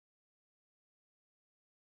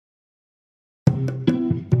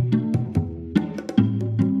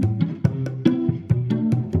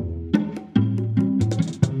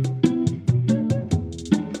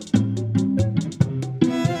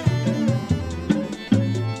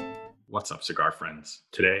What's up, cigar friends?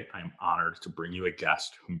 Today, I am honored to bring you a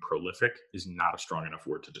guest whom prolific is not a strong enough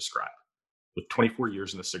word to describe. With 24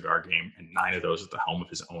 years in the cigar game and 9 of those at the helm of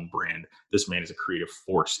his own brand, this man is a creative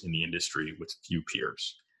force in the industry with few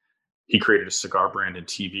peers. He created a cigar brand and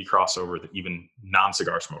TV crossover that even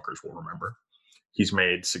non-cigar smokers will remember. He's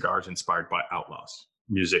made cigars inspired by outlaws,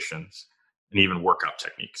 musicians, and even workout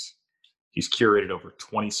techniques. He's curated over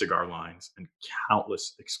 20 cigar lines and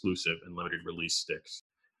countless exclusive and limited release sticks.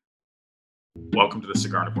 Welcome to the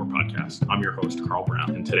Cigarnivore Podcast. I'm your host, Carl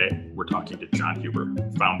Brown, and today we're talking to John Huber,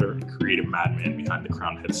 founder and creative madman behind the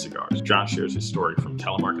Crowned Heads cigars. John shares his story from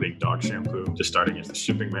telemarketing dog shampoo to starting as the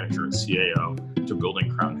shipping manager at CAO to building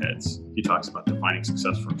Crowned Heads. He talks about defining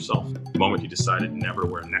success for himself, the moment he decided never to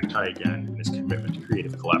wear a necktie again, and his commitment to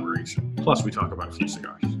creative collaboration. Plus, we talk about a few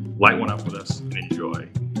cigars. Light one up with us and enjoy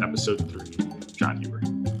episode 3, John Huber.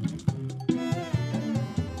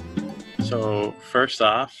 So first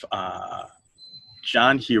off,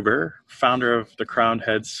 John Huber, founder of the Crowned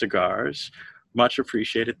Heads Cigars. Much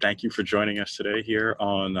appreciated. Thank you for joining us today here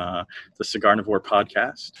on the Cigarnivore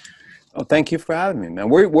Podcast. Oh, thank you for having me, man.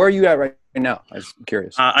 Where are you at right now? I was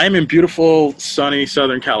curious. I'm in beautiful, sunny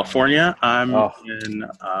Southern California. I'm in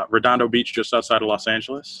Redondo Beach, just outside of Los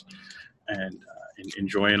Angeles, and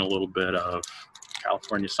enjoying a little bit of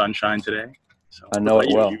California sunshine today. So, I know it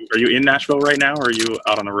well. Are you in Nashville right now, or are you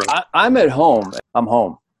out on the road? I'm at home. I'm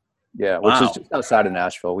home. Yeah, which Wow. is just outside of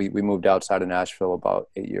Nashville. We moved outside of Nashville about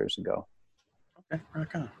 8 years ago. Okay, right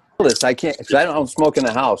on. I can't because I don't smoke in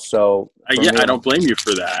the house. So I don't blame you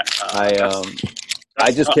for that.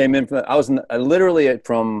 I just came in from. I literally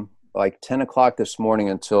from like 10 o'clock this morning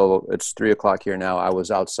until it's 3 o'clock here now. I was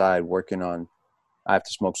outside working on. I have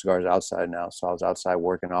to smoke cigars outside now, so I was outside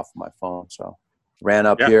working off of my phone. So ran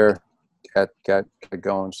up here, got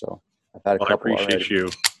going. So I've had a couple. I appreciate already. you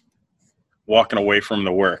walking away from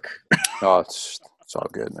the work. Oh, it's all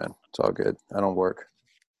good, man. It's all good. I don't work.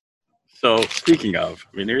 So speaking of,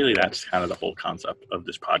 really that's kind of the whole concept of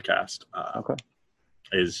this podcast.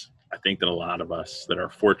 Is I think that a lot of us that are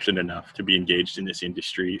fortunate enough to be engaged in this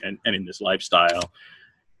industry and in this lifestyle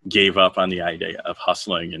gave up on the idea of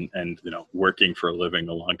hustling and working for a living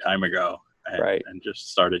a long time ago, and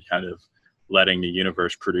just started kind of letting the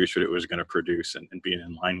universe produce what it was going to produce and being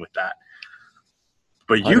in line with that.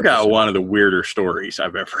 But you 100%. Got one of the weirder stories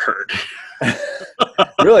I've ever heard.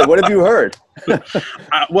 Really? What have you heard?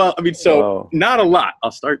 Not a lot.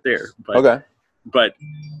 I'll start there. But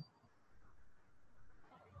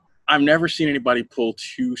I've never seen anybody pull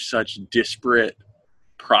two such disparate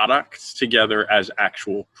products together as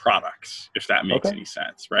actual products, if that makes any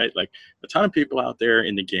sense, right? Like a ton of people out there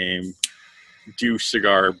in the game do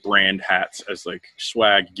cigar brand hats as like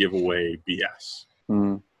swag giveaway BS.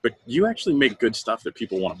 Mm-hmm. But you actually make good stuff that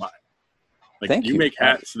people want to buy. Like Thank you. Make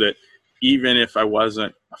hats that even if I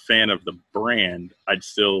wasn't a fan of the brand, I'd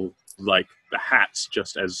still like the hats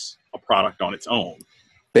just as a product on its own.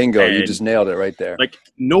 Bingo. You just nailed it right there. Like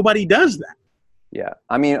nobody does that. Yeah.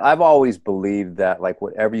 I've always believed that like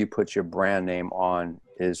whatever you put your brand name on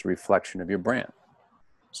is reflection of your brand.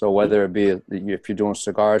 So whether it be if you're doing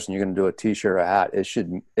cigars and you're going to do a t-shirt or a hat, it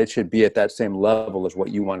should be at that same level as what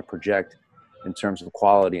you want to project in terms of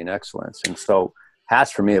quality and excellence. And so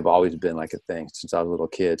hats for me have always been like a thing since I was a little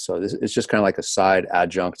kid. So it's just kind of like a side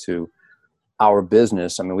adjunct to our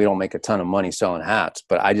business. We don't make a ton of money selling hats,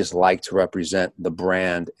 but I just like to represent the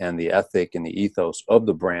brand and the ethic and the ethos of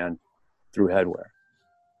the brand through headwear.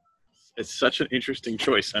 It's such an interesting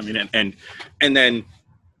choice. And then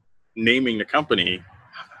naming the company,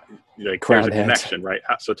 like there's a connection, right?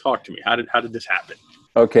 So talk to me. How did this happen?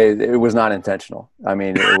 Okay, it was not intentional.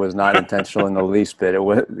 It was not intentional in the least bit. It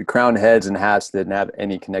was the Crowned Heads and hats didn't have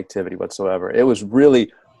any connectivity whatsoever. It was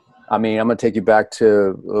really, I'm going to take you back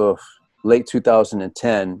to late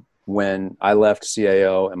 2010 when I left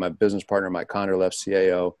CAO and my business partner, Mike Condor, left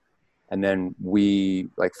CAO. And then we,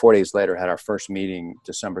 like 4 days later, had our first meeting,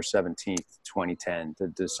 December 17th, 2010, to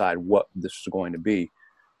decide what this was going to be.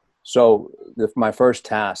 So my first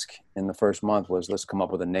task in the first month was let's come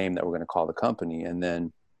up with a name that we're going to call the company. And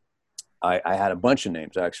then I had a bunch of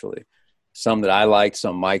names, actually. Some that I liked,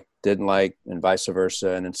 some Mike didn't like, and vice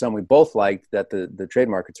versa. And then some we both liked that the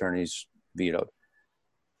trademark attorneys vetoed.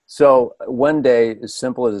 So one day, as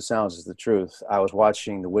simple as it sounds, is the truth. I was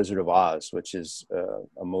watching The Wizard of Oz, which is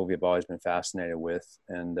a movie I've always been fascinated with.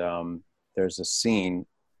 And there's a scene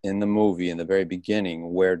in the movie in the very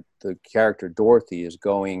beginning where the character Dorothy is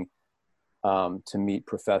going to meet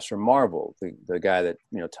Professor Marvel, the guy that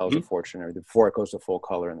tells a fortune before it goes to full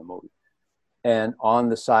color in the movie. And on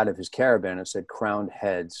the side of his caravan, it said Crowned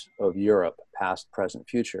Heads of Europe, past, present,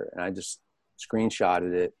 future. And I just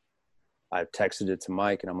screenshotted it I texted it to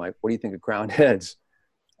Mike, and I'm like, what do you think of Crowned Heads?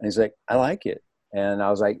 And he's like, I like it. And I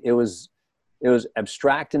was like, it was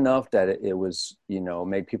abstract enough that it was,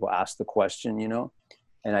 made people ask the question,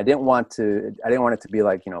 and I didn't want it to be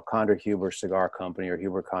like, Condor Huber Cigar Company or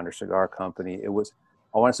Huber Condor Cigar Company.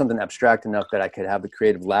 I wanted something abstract enough that I could have the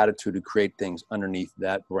creative latitude to create things underneath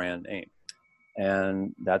that brand name.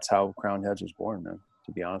 And that's how Crowned Heads was born, man.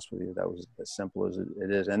 To be honest with you, that was as simple as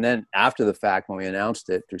it is. And then after the fact, when we announced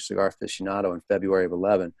it through Cigar Aficionado in February of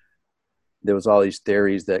 11, there was all these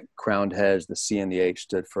theories that Crowned Heads, the C and the H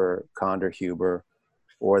stood for Condor Huber,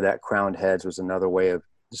 or that Crowned Heads was another way of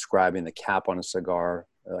describing the cap on a cigar,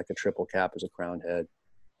 like a triple cap is a crowned head.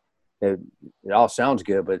 It all sounds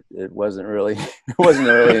good, but it wasn't really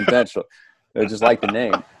intentional. It was just like the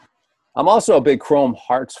name. I'm also a big Chrome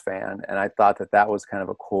Hearts fan, and I thought that was kind of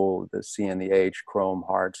a cool, the C and the H, Chrome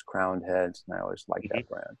Hearts, Crowned Heads, and I always liked that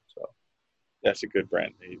brand. So that's a good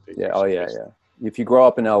brand. Yeah. Oh yeah. If you grow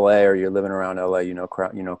up in LA or you're living around LA,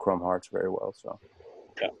 Chrome Hearts very well. So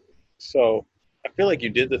yeah. So I feel like you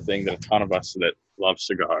did the thing that a ton of us that love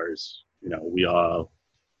cigars, we all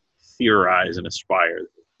theorize and aspire.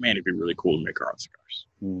 Man, it'd be really cool to make our own cigars.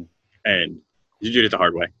 And you did it the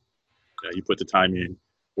hard way. You put the time in,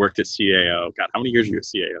 worked at CAO. God, how many years were you at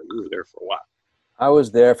CAO? You were there for a while. I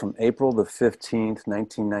was there from April the 15th,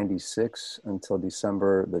 1996 until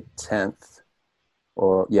December the 10th.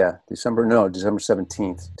 December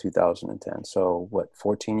 17th, 2010. So what,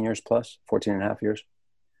 14 years plus? 14 and a half years?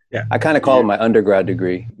 Yeah. I kind of call it my undergrad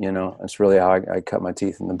degree. That's really how I cut my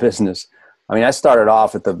teeth in the business. I mean, I started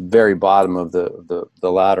off at the very bottom of the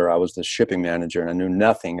ladder. I was the shipping manager, and I knew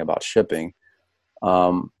nothing about shipping.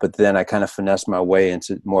 But then I kind of finessed my way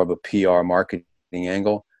into more of a PR marketing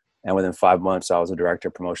angle. And within 5 months, I was a director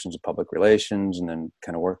of promotions and public relations, and then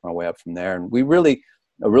kind of worked my way up from there. And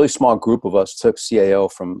a really small group of us took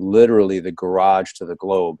CAO from literally the garage to the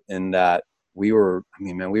globe, in that we were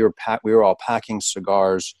all packing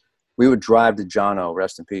cigars. We would drive to Jono,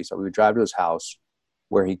 rest in peace. We would drive to his house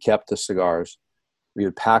where he kept the cigars. We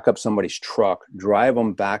would pack up somebody's truck, drive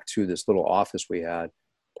them back to this little office we had,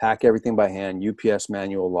 pack everything by hand, UPS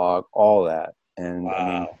manual log, all that. And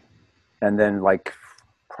wow. And then like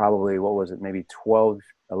probably, maybe 12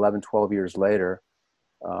 years later,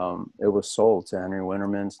 it was sold to Henry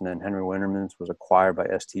Winterman's, and then Henry Winterman's was acquired by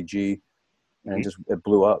STG, and it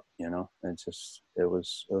blew up, It was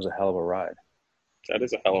a hell of a ride. That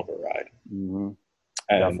is a hell of a ride. Mm-hmm.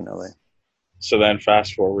 Definitely. So then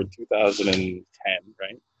fast forward 2010,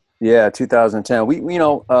 right? Yeah, 2010. We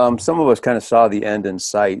some of us kind of saw the end in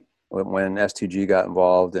sight when STG got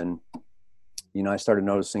involved, and I started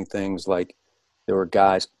noticing things like there were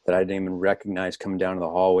guys that I didn't even recognize coming down to the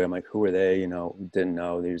hallway. I'm like, who are they? Didn't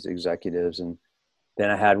know these executives. And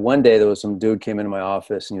then I had one day, there was some dude came into my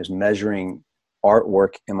office, and he was measuring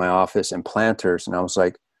artwork in my office and planters. And I was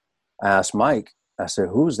like, I asked Mike, I said,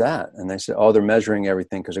 who's that? And they said, oh, they're measuring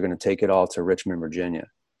everything because they're going to take it all to Richmond, Virginia,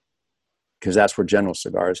 because that's where General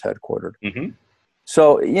Cigar is headquartered. Mm-hmm.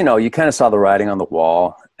 So, you kind of saw the writing on the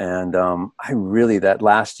wall. And that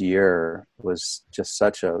last year was just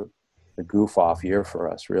such a goof off year for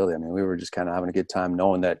us, really. I mean, we were just kind of having a good time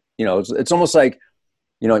knowing that, it's almost like,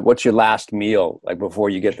 what's your last meal, like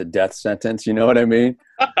before you get the death sentence, you know what I mean?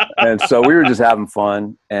 And so we were just having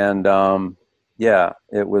fun. And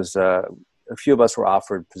it was, a few of us were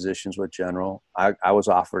offered positions with General. I was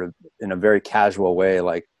offered in a very casual way.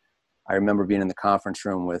 Like, I remember being in the conference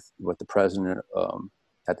room with the president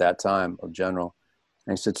at that time of General.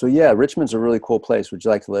 And he said, so yeah, Richmond's a really cool place. Would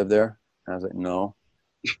you like to live there? And I was like, no.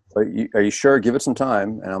 But are you sure? Give it some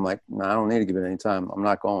time. And I'm like, no, I don't need to give it any time. I'm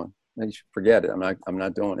not going. You should forget it. I'm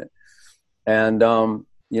not doing it. And,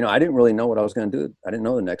 I didn't really know what I was going to do. I didn't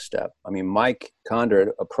know the next step. I mean, Mike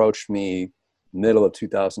Condor approached me middle of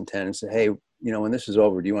 2010 and said, hey, when this is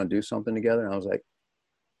over, do you want to do something together? And I was like,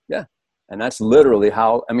 yeah. And that's literally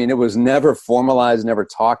how, it was never formalized, never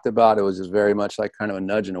talked about. It was just very much like kind of a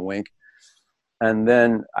nudge and a wink. And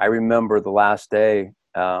then I remember the last day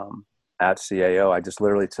at CAO, I just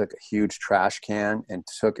literally took a huge trash can and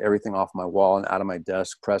took everything off my wall and out of my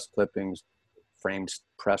desk, press clippings, framed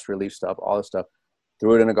press release stuff, all this stuff,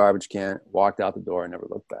 threw it in a garbage can, walked out the door, and never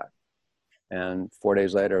looked back. And 4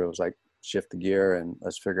 days later, it was like, shift the gear and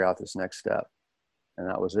let's figure out this next step. And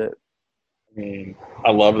that was it. I mean,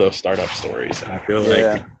 I love those startup stories. And I feel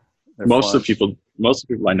like most of the people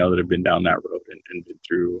I know that have been down that road and been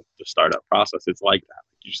through the startup process, it's like that.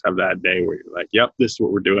 You just have that day where you're like, yep, this is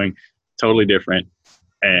what we're doing. Totally different.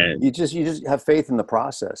 And you just have faith in the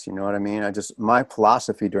process. You know what I mean? My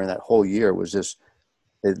philosophy during that whole year was just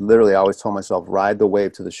it literally, I always told myself, ride the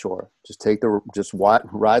wave to the shore. Surf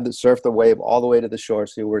the wave all the way to the shore,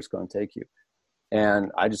 see where it's going to take you.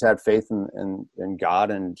 And I just had faith in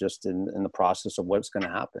God and just in the process of what's going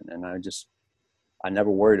to happen. And I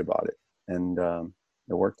never worried about it. And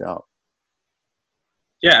it worked out.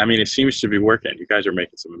 Yeah, I mean, it seems to be working. You guys are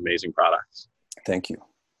making some amazing products. Thank you.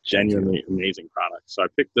 Genuinely amazing products. So I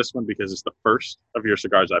picked this one because it's the first of your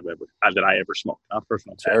cigars that I ever smoked. Not first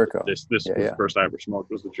one. Jericho. This was the first I ever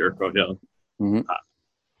smoked was the Jericho Hill. Mm-hmm.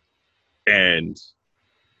 And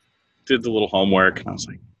did the little homework, and I was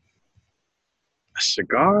like, a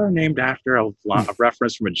cigar named after a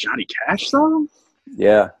reference from a Johnny Cash song?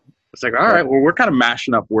 Yeah. It's like, all right, well, we're kind of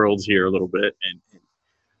mashing up worlds here a little bit. And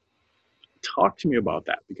talk to me about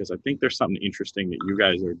that, because I think there's something interesting that you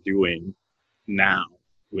guys are doing now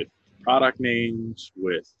with product names,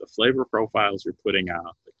 with the flavor profiles you're putting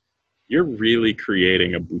out. You're really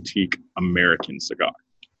creating a boutique American cigar.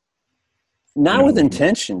 Not with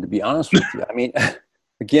intention, to be honest with you. I mean,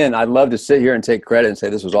 again, I'd love to sit here and take credit and say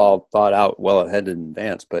this was all thought out well ahead in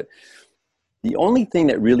advance. But the only thing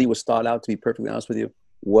that really was thought out, to be perfectly honest with you,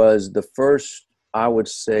 was the first, I would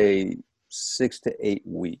say, 6 to 8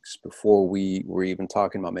 weeks before we were even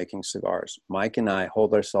talking about making cigars. Mike and I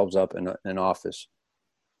hold ourselves up in an office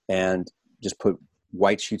and just put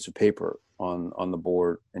white sheets of paper on the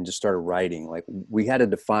board and just started writing. Like, we had to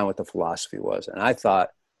define what the philosophy was. And I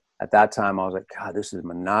thought at that time, I was like, God, this is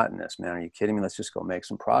monotonous, man. Are you kidding me? Let's just go make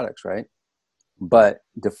some products, right? But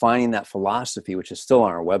defining that philosophy, which is still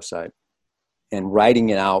on our website, and writing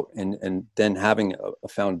it out and then having a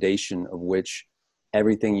foundation of which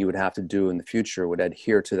everything you would have to do in the future would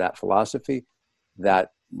adhere to that philosophy,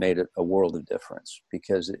 that made it a world of difference.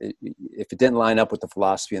 Because if it didn't line up with the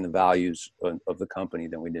philosophy and the values of the company,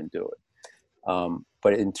 then we didn't do it.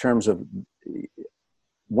 But in terms of,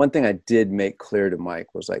 one thing I did make clear to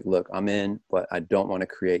Mike was like, look, I'm in, but I don't want to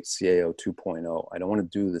create CAO 2.0. I don't want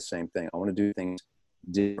to do the same thing. I want to do things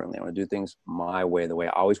differently. I want to do things my way, the way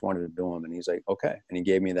I always wanted to do them. And he's like, okay. And he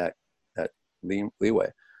gave me that leeway.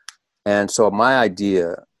 And so my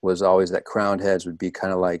idea was always that Crowned Heads would be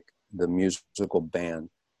kind of like the musical band.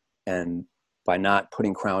 And by not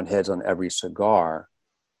putting crowned heads on every cigar,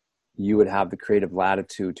 you would have the creative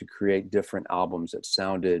latitude to create different albums that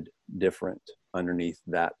sounded different underneath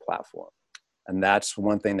that platform. And that's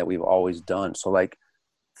one thing that we've always done. So like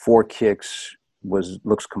Four Kicks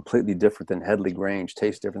looks completely different than Headley Grange,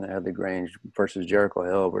 tastes different than Headley Grange versus Jericho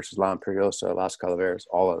Hill versus La Imperiosa, Las Calaveras,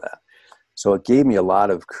 all of that. So it gave me a lot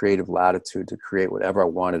of creative latitude to create whatever I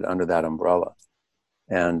wanted under that umbrella.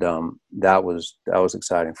 And that was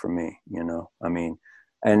exciting for me, you know. I mean,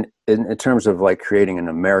 and in terms of like creating an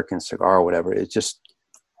American cigar or whatever, it's just,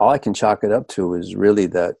 all I can chalk it up to is really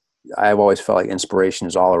that I've always felt like inspiration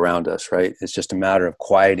is all around us, right? It's just a matter of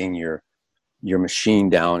quieting your machine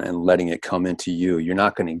down and letting it come into you. You're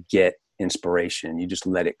not going to get inspiration. You just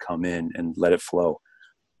let it come in and let it flow.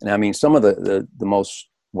 And I mean, some of the most,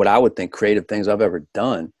 what I would think, creative things I've ever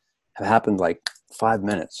done have happened like 5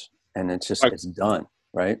 minutes, and it's just, it's done,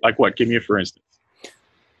 right? Like what? Give me a for instance.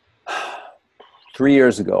 3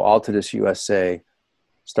 years ago, Altadis USA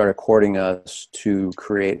started courting us to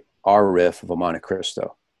create our riff of a Monte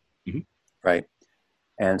Cristo, right?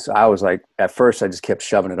 And so I was like, at first I just kept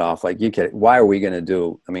shoving it off. Like, why are we going to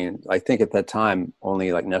do? I mean, I think at that time,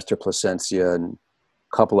 only like Nestor Plasencia and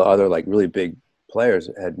a couple of other like really big players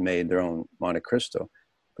had made their own Monte Cristo,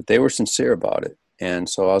 but they were sincere about it. And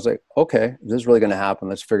so I was like, okay, this is really going to happen.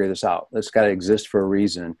 Let's figure this out. It's got to exist for a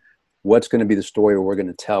reason. What's going to be the story we're going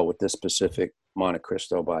to tell with this specific Monte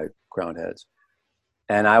Cristo by Crowned Heads?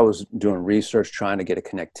 And I was doing research, trying to get a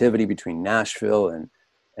connectivity between Nashville and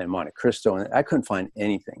Monte Cristo, and I couldn't find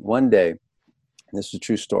anything. One day, and this is a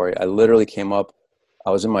true story, I literally came up, I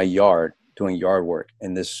was in my yard doing yard work,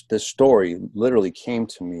 and this story literally came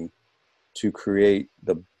to me to create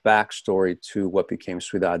the backstory to what became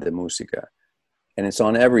Ciudad de Música. And it's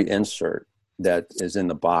on every insert that is in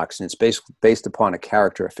the box, and it's based upon a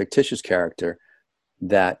character, a fictitious character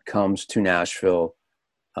that comes to Nashville,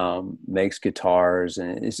 makes guitars,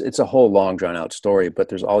 and it's a whole long drawn out story, but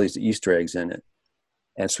there's all these Easter eggs in it.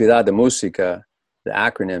 And Ciudad de Música, the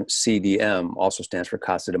acronym CDM, also stands for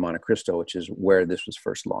Casa de Monte Cristo, which is where this was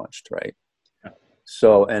first launched, right?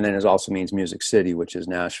 So, and then it also means Music City, which is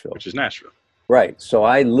Nashville. Right. So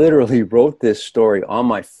I literally wrote this story on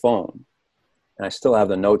my phone, and I still have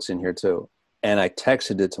the notes in here too. And I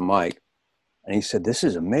texted it to Mike, and he said, "This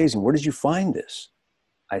is amazing. Where did you find this?"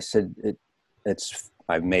 I said,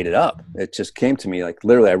 I've made it up. It just came to me. Like,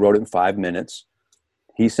 literally, I wrote it in 5 minutes.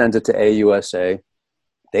 He sends it to AUSA.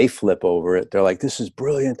 They flip over it. They're like, "This is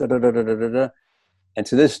brilliant." Da, da, da, da, da, da. And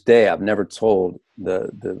to this day, I've never told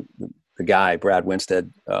the guy, Brad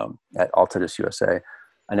Winstead, at Altadis USA,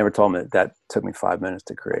 I never told him that took me 5 minutes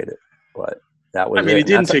to create it, but that I was mean, it. it And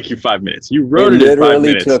didn't that's take you 5 minutes. You wrote it in 5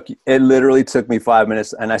 minutes. it literally took me 5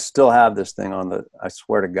 minutes, and I still have this thing I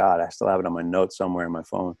swear to God, I still have it on my notes somewhere in my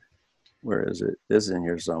phone. Where is it? This is in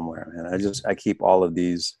here somewhere, man. I keep all of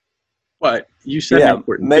these. But you said an Yeah,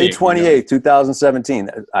 important May thing. 28th, 2017.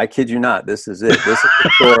 I kid you not. This is it. This is the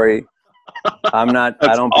story. I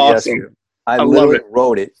That's don't BS awesome. you. I I love literally it.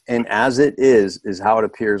 wrote it, and as it is how it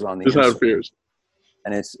appears on the This is how it insert. appears.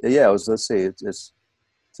 And let's see, it's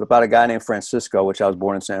about a guy named Francisco, which I was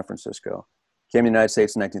born in San Francisco. Came to the United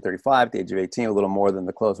States in 1935 at the age of 18, a little more than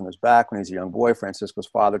the clothes on his back. When he was a young boy, Francisco's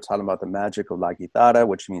father taught him about the magic of la guitarra,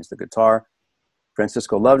 which means the guitar.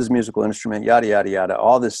 Francisco loved his musical instrument, yada, yada, yada,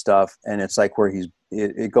 all this stuff. And it's like where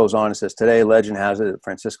it goes on and says, today, legend has it that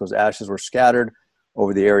Francisco's ashes were scattered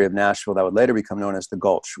over the area of Nashville that would later become known as the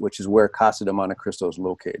Gulch, which is where Casa de Monte Cristo is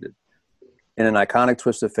located. In an iconic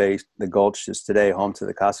twist of fate, the Gulch is today home to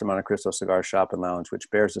the Casa de Monte Cristo Cigar Shop and Lounge, which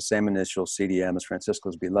bears the same initial CDM as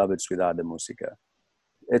Francisco's beloved Ciudad de Música.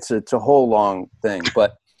 It's a whole long thing,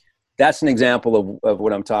 but that's an example of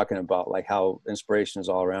what I'm talking about, like how inspiration is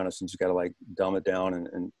all around us and you got to like dumb it down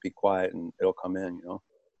and be quiet and it'll come in, you know?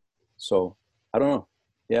 So I don't know.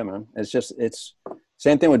 Yeah, man. It's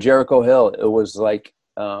same thing with Jericho Hill. It was like,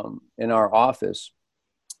 in our office,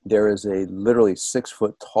 there is a literally 6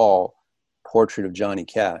 foot tall portrait of Johnny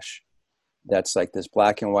Cash. That's like this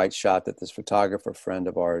black and white shot that this photographer friend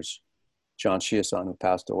of ours, John Chiason, who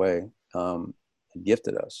passed away,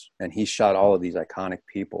 gifted us. And he shot all of these iconic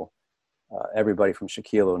people. Everybody from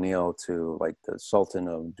Shaquille O'Neal to like the Sultan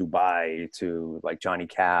of Dubai to like Johnny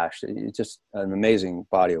Cash. It's just an amazing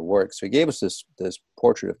body of work. So he gave us this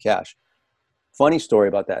portrait of Cash. Funny story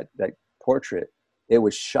about that portrait. It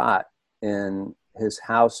was shot in his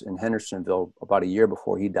house in Hendersonville about a year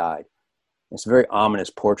before he died. It's a very ominous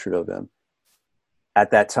portrait of him.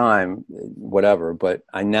 At that time, whatever, but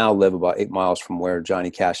I now live about 8 miles from where Johnny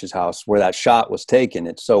Cash's house, where that shot was taken.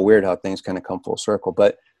 It's so weird how things kind of come full circle.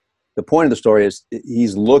 But the point of the story is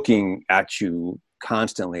he's looking at you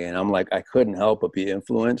constantly. And I'm like, I couldn't help but be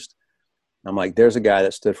influenced. I'm like, there's a guy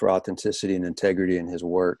that stood for authenticity and integrity in his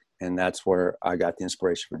work. And that's where I got the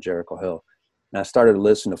inspiration for Jericho Hill. And I started to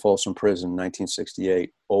listen to Folsom Prison in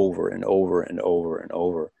 1968 over and over and over and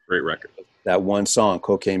over. Great record. That one song,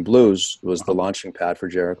 Cocaine Blues, was the launching pad for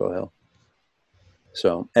Jericho Hill.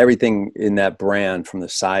 So everything in that brand, from the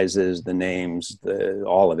sizes, the names,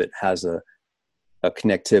 all of it has a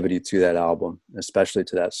connectivity to that album, especially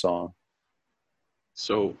to that song.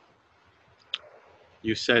 So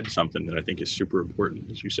you said something that I think is super important.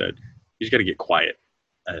 As you said, you just got to get quiet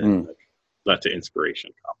and let the inspiration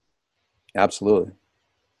come. Absolutely.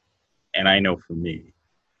 And I know for me,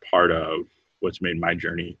 part of what's made my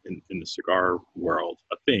journey in the cigar world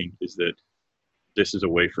a thing is that this is a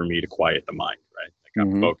way for me to quiet the mind, right? Like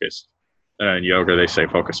I'm focused. In yoga, they say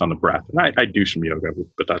focus on the breath. And I do some yoga,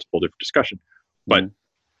 but that's a whole different discussion. But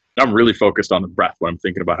I'm really focused on the breath when I'm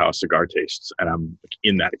thinking about how a cigar tastes, and I'm like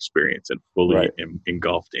in that experience and fully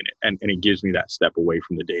engulfed in it. And it gives me that step away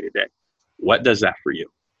from the day to day. What does that for you?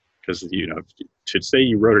 Because, you know, to say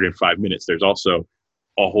you wrote it in 5 minutes, there's also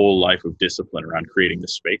a whole life of discipline around creating the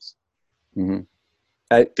space that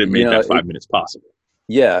made that 5 minutes possible.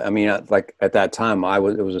 Yeah. I mean, like at that time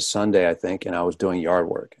it was a Sunday, I think, and I was doing yard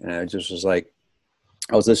work, and I just was like,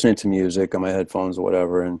 I was listening to music on my headphones or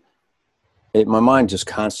whatever. And my mind just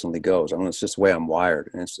constantly goes. I mean, it's just the way I'm wired.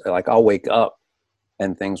 And it's like, I'll wake up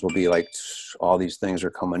and things will be like, all these things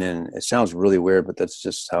are coming in. It sounds really weird, but that's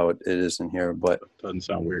just how it is in here. But it doesn't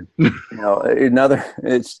sound weird. You know,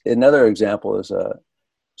 another example is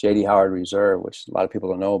J.D. Howard Reserve, which a lot of people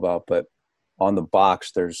don't know about, but on the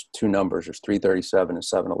box, there's two numbers. There's 337 and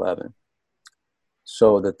 711.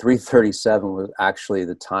 So the 337 was actually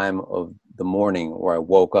the time of the morning where I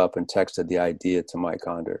woke up and texted the idea to Mike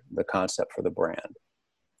Onder, the concept for the brand.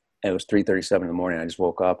 And it was 3:37 in the morning. I just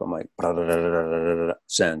woke up. I'm like,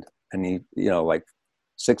 send. And he, you know, like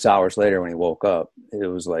 6 hours later when he woke up, it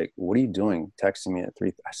was like, what are you doing texting me at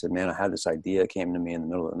 3? I said, man, I had this idea. It came to me in the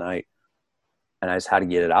middle of the night and I just had to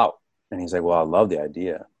get it out. And he's like, well, I love the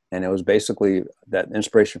idea. And it was basically that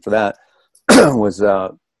inspiration for that was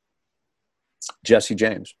Jesse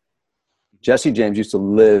James. Jesse James used to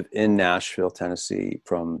live in Nashville, Tennessee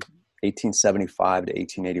from 1875 to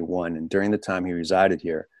 1881. And during the time he resided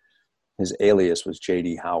here, his alias was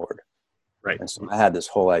J.D. Howard. Right. And so I had this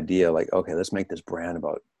whole idea like, okay, let's make this brand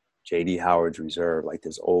about J.D. Howard's Reserve, like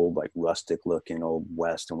this old, like rustic looking old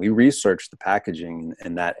West. And we researched the packaging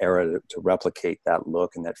in that era to replicate that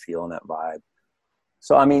look and that feel and that vibe.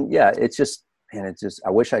 So, I mean, yeah, it's just, and it's just, I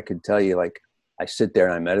wish I could tell you, like, I sit there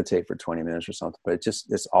and I meditate for 20 minutes or something, but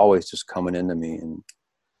it's always just coming into me. And,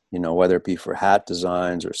 you know, whether it be for hat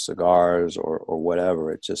designs or cigars or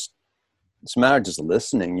whatever, it's a matter of just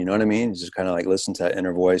listening, you know what I mean? Just kind of like listen to that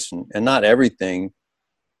inner voice, and not everything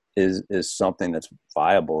is something that's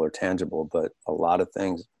viable or tangible, but a lot of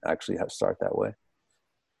things actually have start that way.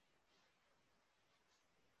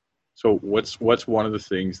 So what's one of the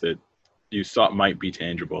things that you thought might be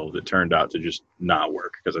tangible that turned out to just not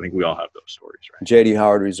work? Because I think we all have those stories, right? J.D.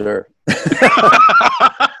 Howard Reserve.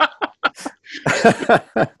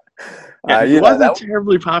 Yeah, it wasn't a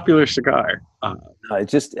terribly popular cigar. I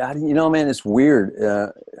just, you know, man, it's weird.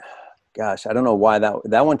 Gosh, I don't know why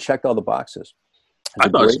that one checked all the boxes. It's a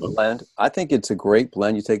great blend. I think it's a great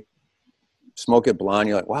blend. You smoke it blonde,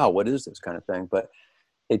 you're like, wow, what is this kind of thing? But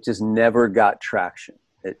it just never got traction.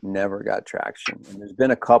 It never got traction. And there's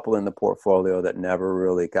been a couple in the portfolio that never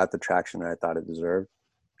really got the traction that I thought it deserved.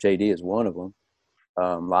 JD is one of them.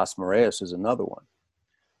 Las Mareas is another one.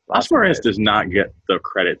 Las Mareas does not get the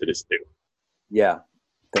credit that it's due. Yeah,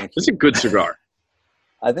 thank you. It's a good cigar.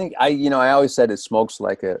 I think I always said it smokes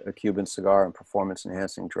like a Cuban cigar and performance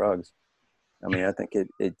enhancing drugs. I mean, I think it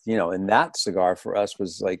and that cigar for us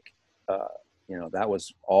was like, that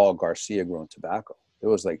was all Garcia grown tobacco. It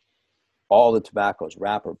was like all the tobaccos,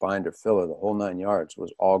 wrapper, binder, filler, the whole 9 yards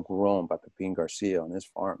was all grown by Pepin Garcia on his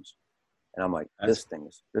farms. And I'm like, it's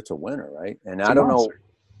a winner, right? And I don't know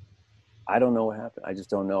what happened. I just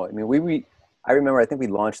don't know. I mean, I remember, I think we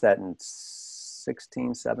launched that in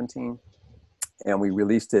 16, 17, and we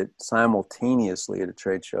released it simultaneously at a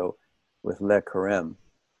trade show with Le Carême,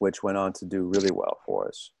 which went on to do really well for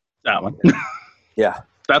us. That one. Yeah.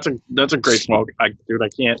 That's a great smoke. I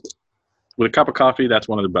can't, with a cup of coffee, that's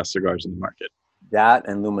one of the best cigars in the market. That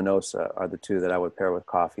and Luminosa are the two that I would pair with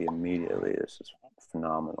coffee immediately. This is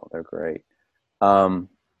phenomenal. They're great.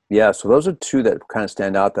 Yeah, so those are two that kind of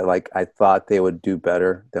stand out that like I thought they would do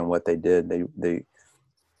better than what they did.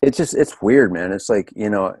 It's weird, man. It's like,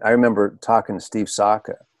 I remember talking to Steve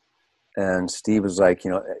Saka, and Steve was like,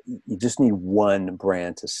 you just need one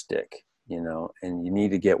brand to stick, and you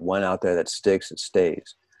need to get one out there that sticks, it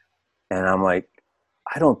stays. And I'm like,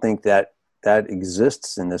 I don't think that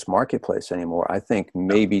exists in this marketplace anymore. I think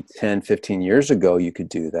maybe 10, 15 years ago you could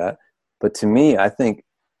do that. But to me, I think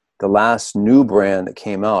the last new brand that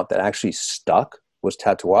came out that actually stuck was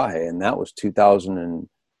Tatuaje, and that was 2003.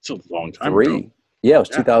 It's a long time ago. Yeah, it was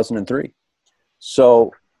 2003.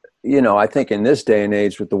 So, I think in this day and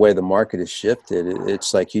age, with the way the market has shifted,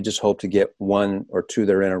 it's like you just hope to get one or two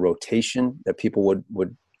that are in a rotation that people would but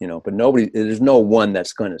there's no one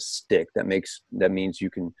that's going to stick. That means you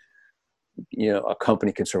can, a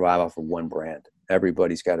company can survive off of one brand.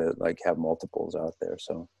 Everybody's got to like have multiples out there.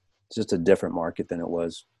 So it's just a different market than it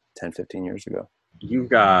was 10, 15 years ago. You've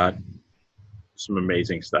got some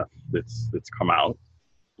amazing stuff that's come out.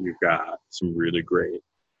 You've got some really great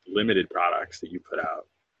limited products that you put out.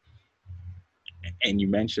 And you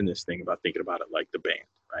mentioned this thing about thinking about it like the band,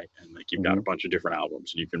 right? And like you've got a bunch of different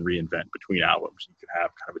albums, and you can reinvent between albums. You can have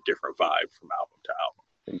kind of a different vibe from album to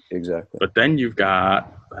album. Exactly. But then you've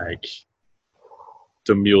got like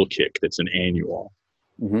the Mule Kick that's an annual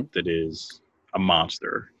that is a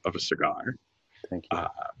monster of a cigar. Thank you.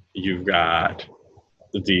 You've got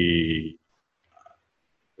the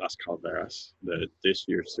Las Calaveras. This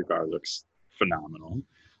year's cigar looks phenomenal.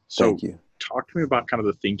 So Thank you. Talk to me about kind of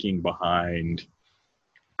the thinking behind,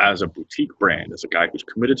 as a boutique brand, as a guy who's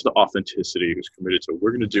committed to the authenticity, who's committed to, we're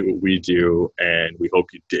going to do what we do and we hope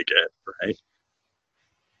you dig it, right?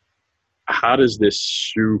 How does this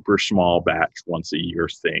super small batch once a year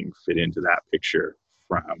thing fit into that picture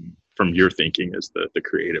from your thinking as the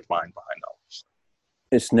creative mind behind all this?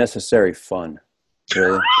 It's necessary fun.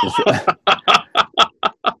 Really.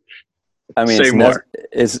 I mean,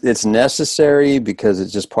 it's necessary because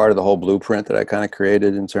it's just part of the whole blueprint that I kind of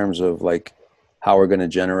created in terms of like how we're going to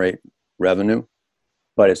generate revenue.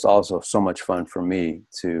 But it's also so much fun for me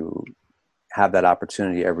to have that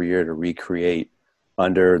opportunity every year to recreate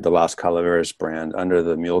under the Las Calaveras brand, under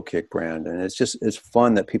the Mule Kick brand. And it's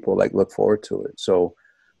fun that people like look forward to it. So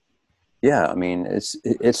yeah, I mean,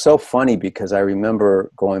 it's so funny because I remember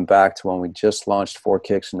going back to when we just launched 4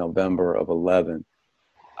 Kicks in November of 2011.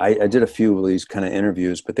 I did a few of these kind of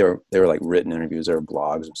interviews, but they were like written interviews. They were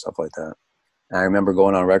blogs and stuff like that. And I remember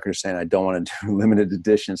going on record saying, I don't want to do limited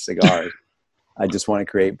edition cigars. I just want to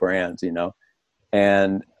create brands,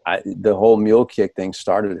 And the whole Mule Kick thing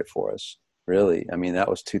started it for us, really. I mean, that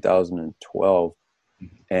was 2012.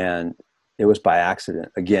 And it was by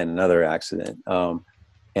accident. Again, another accident.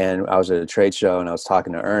 And I was at a trade show and I was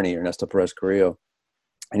talking to Ernesto Perez Carrillo.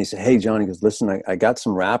 And he said, "Hey, John," he goes, "listen, I got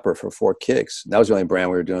some wrapper for Four Kicks." That was the only brand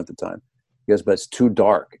we were doing at the time. He goes, "But it's too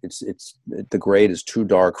dark. The grade is too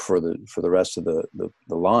dark for the rest of the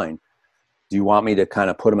line. Do you want me to kind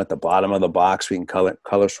of put them at the bottom of the box? We can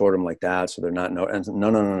color sort them like that, so they're not no. And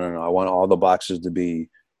no. I want all the boxes to be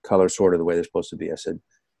color sorted the way they're supposed to be." I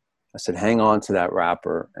said, "Hang on to that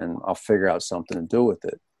wrapper, and I'll figure out something to do with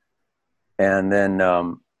it." And then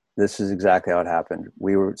this is exactly how it happened.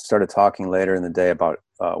 We started talking later in the day about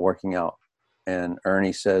working out, and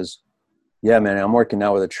Ernie says, "Yeah, man, I'm working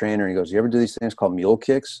out with a trainer." And he goes, "You ever do these things called mule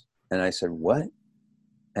kicks?" And I said, "What?"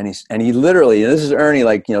 And he literally, and this is Ernie,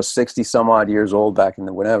 like, 60 some odd years old back in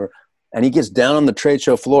the whatever. And he gets down on the trade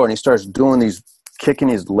show floor and he starts doing these, kicking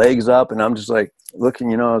his legs up. And I'm just like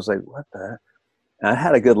looking, I was like, what the heck? And I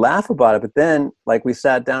had a good laugh about it. But then, like, we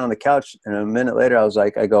sat down on the couch, and a minute later I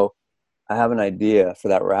have an idea for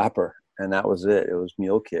that wrapper. And that was it. It was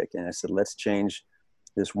mule kick. And I said, let's change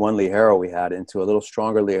this one Ligero we had into a little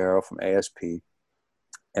stronger Ligero from ASP.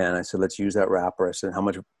 And I said, let's use that wrapper. I said, how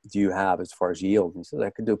much do you have as far as yield? And he said,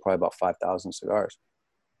 I could do probably about 5,000 cigars.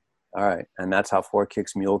 All right. And that's how Four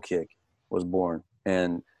Kicks Mule Kick was born.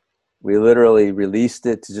 And we literally released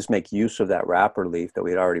it to just make use of that wrapper leaf that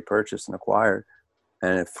we had already purchased and acquired.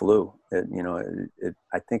 And it flew.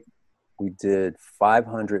 I think we did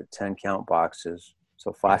 510 count boxes.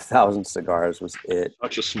 So 5,000 cigars was it.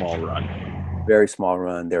 Such a small run. Very small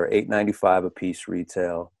run. They were $8.95 a piece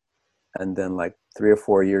retail. And then like 3 or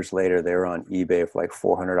 4 years later, they were on eBay for like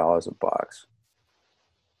 $400 a box.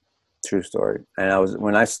 True story. And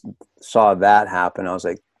when I saw that happen, I was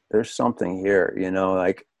like, there's something here,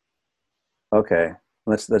 like, okay,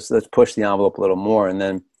 let's push the envelope a little more. And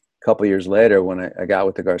then a couple of years later, when I got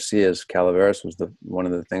with the Garcias, Calaveras was one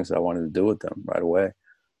of the things that I wanted to do with them right away.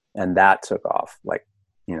 And that took off like,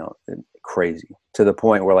 crazy, to the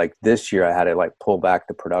point where like this year I had to like pull back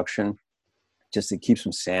the production just to keep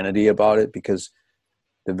some sanity about it, because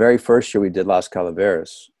the very first year we did Las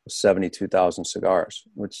Calaveras was 72,000 cigars,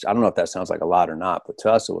 which I don't know if that sounds like a lot or not, but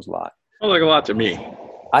to us it was a lot. Sounds like a lot to me.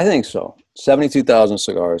 I think so. 72,000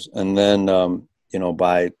 cigars. And then,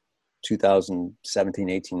 by 2017,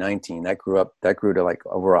 18, 19, that grew to like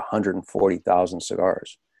over 140,000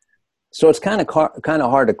 cigars. So it's kind of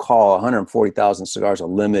hard to call 140,000 cigars a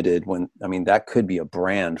limited when, that could be a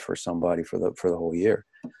brand for somebody for the whole year.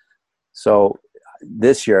 So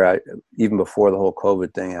this year, even before the whole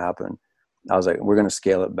COVID thing happened, I was like, we're going to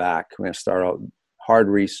scale it back. We're going to start out hard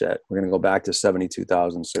reset. We're going to go back to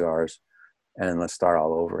 72,000 cigars and let's start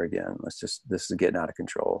all over again. This is getting out of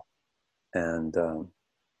control. And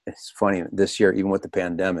it's funny, this year, even with the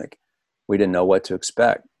pandemic, we didn't know what to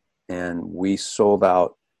expect. And we sold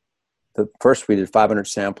out. First, we did 500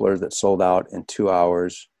 samplers that sold out in 2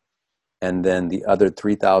 hours. And then the other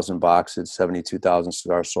 3,000 boxes, 72,000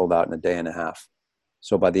 cigars sold out in a day and a half.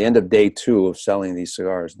 So by the end of day 2 of selling these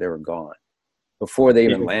cigars, they were gone before they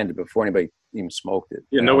even landed, before anybody even smoked it.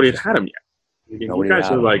 Yeah, nobody had them yet. You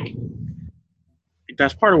guys are like,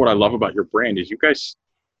 that's part of what I love about your brand is you guys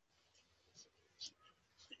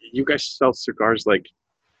sell cigars like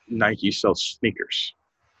Nike sells sneakers.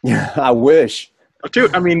 Yeah, I wish.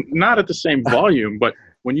 Dude, not at the same volume, but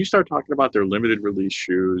when you start talking about their limited release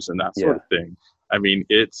shoes and that sort of thing,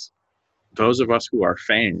 it's those of us who are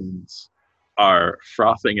fans are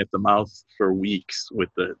frothing at the mouth for weeks with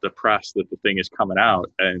the press that the thing is coming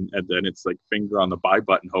out, and then it's like finger on the buy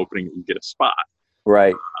button hoping that you get a spot.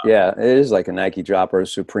 Right. Yeah, it is like a Nike drop or a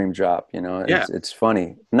Supreme drop, It's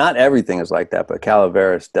funny. Not everything is like that, but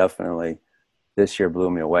Calaveras definitely this year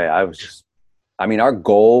blew me away. Our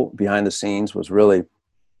goal behind the scenes was really,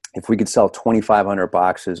 if we could sell 2,500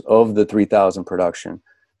 boxes of the 3,000 production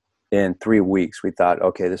in 3 weeks, we thought,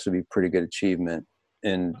 okay, this would be a pretty good achievement.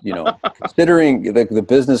 And, considering the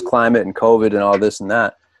business climate and COVID and all this and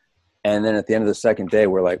that. And then at the end of the second day,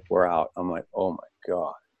 we're out. I'm like, oh my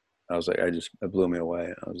God. I was like, it blew me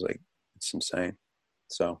away. I was like, it's insane.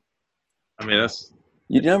 So,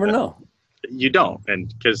 you never know. You don't.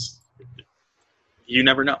 And because you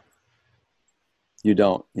never know. You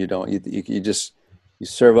don't. You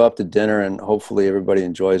serve up the dinner and hopefully everybody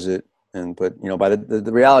enjoys it. But by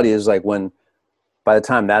the reality is like by the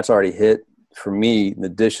time that's already hit, for me, the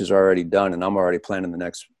dish is already done and I'm already planning the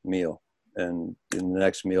next meal. And the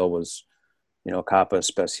next meal was, Capa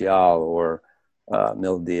Especial or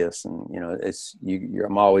Mil Diaz. And,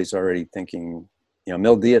 I'm always already thinking,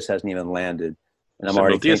 Mil Diaz hasn't even landed. And I'm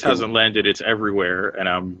already thinking, Mil Diaz hasn't landed. It's everywhere.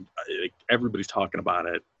 And everybody's talking about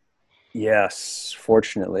it. Yes,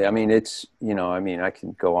 fortunately. It's, I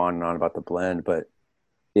can go on and on about the blend, but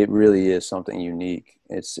it really is something unique.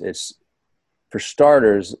 It's for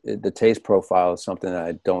starters, the taste profile is something that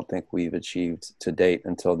I don't think we've achieved to date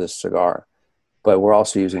until this cigar. But we're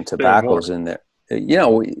also using Say more. tobaccos in there.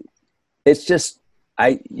 It's just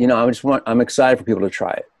I'm excited for people to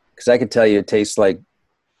try it because I could tell you it tastes like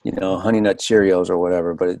Honey Nut Cheerios or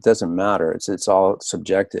whatever, but it doesn't matter. It's all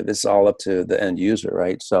subjective. It's all up to the end user,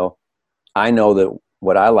 right? So I know that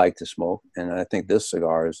what I like to smoke, and I think this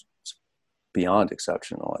cigar is beyond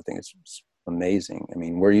exceptional. I think it's amazing. I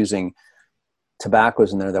mean, we're using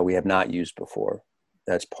tobaccos in there that we have not used before.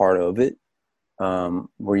 That's part of it.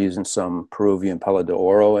 We're using some Peruvian Palo de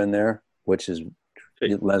Oro in there, which is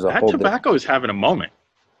it lends a That whole tobacco is having a moment.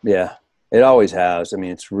 Yeah, it always has. I mean,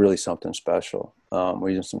 it's really something special. We're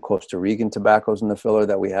using some Costa Rican tobaccos in the filler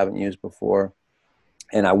that we haven't used before.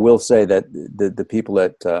 And I will say that the people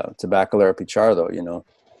at Tabacalera Pichardo,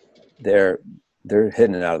 they're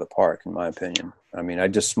hitting it out of the park, in my opinion. I mean, I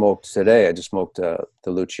just smoked the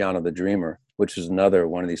Luciano the Dreamer, which is another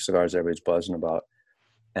one of these cigars everybody's buzzing about.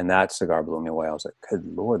 And that cigar blew me away. I was like, good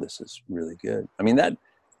Lord, this is really good. I mean,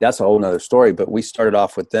 that's a whole nother story, but we started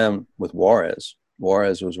off with them with Juarez.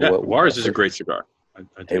 Juarez was what Juarez is a great cigar. I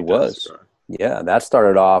it take was. that cigar. Yeah, that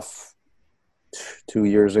started off 2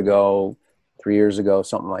 years ago, 3 years ago,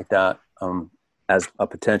 something like that, as a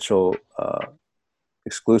potential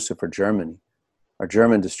exclusive for Germany. Our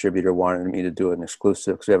German distributor wanted me to do an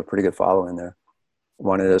exclusive because we have a pretty good following there.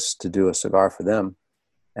 Wanted us to do a cigar for them.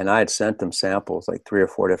 And I had sent them samples, like 3 or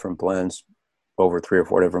 4 different blends over 3 or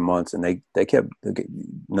 4 different months. And they kept,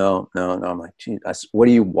 no. I'm like, geez, what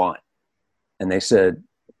do you want? And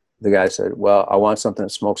the guy said, well, I want something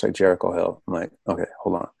that smokes like Jericho Hill. I'm like, okay,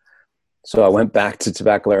 hold on. So I went back to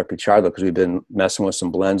Tabacalera Pichardo because we've been messing with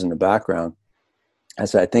some blends in the background. I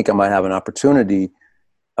said, I think I might have an opportunity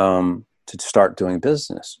to start doing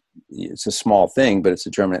business. It's a small thing, but it's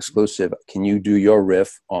a German exclusive. Can you do your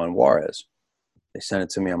riff on Juarez? They sent it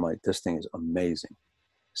to me. I'm like, this thing is amazing.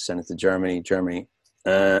 Send it to Germany.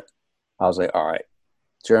 I was like, all right,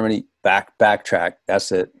 Germany, backtrack.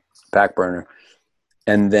 That's it, back burner.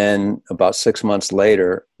 And then about 6 months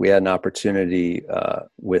later, we had an opportunity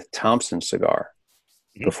with Thompson Cigar.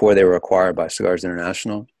 Before they were acquired by Cigars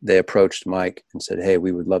International, they approached Mike and said, hey,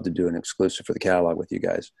 we would love to do an exclusive for the catalog with you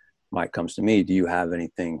guys. Mike comes to me, do you have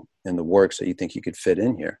anything in the works that you think you could fit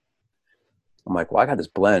in here? I'm like, well, I got this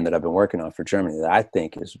blend that I've been working on for Germany that I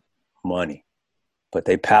think is money, but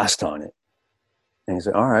they passed on it. And he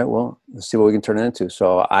said, all right, well, let's see what we can turn it into.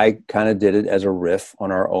 So I kind of did it as a riff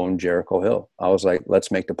on our own Jericho Hill. I was like,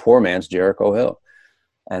 let's make the poor man's Jericho Hill.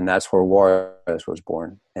 And that's where Juarez was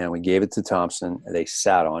born. And we gave it to Thompson. They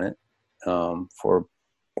sat on it for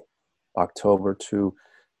October to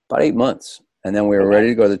about 8 months. And then we were ready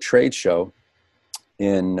to go to the trade show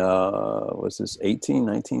in, was this 18,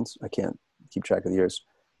 19? I can't keep track of the years.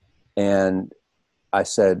 And I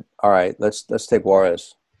said, all right, let's take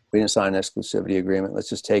Juarez. We didn't sign an exclusivity agreement. Let's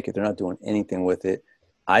just take it. They're not doing anything with it.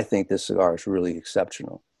 I think this cigar is really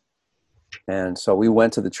exceptional. And so we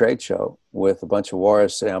went to the trade show with a bunch of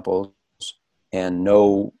Juarez samples and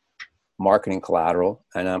no marketing collateral.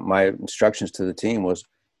 And my instructions to the team was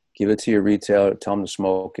give it to your retailer, tell them to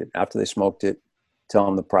smoke it. After they smoked it, tell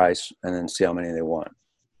them the price, and then see how many they want.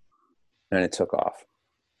 And it took off.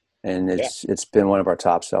 And it's been one of our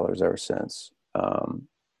top sellers ever since.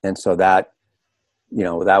 And so that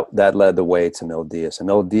led the way to Mil Diaz. And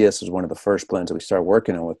Mil Diaz is one of the first blends that we started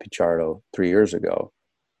working on with Pichardo 3 years ago.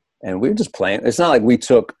 And we were just playing. It's not like we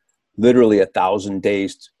took literally 1,000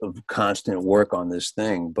 days of constant work on this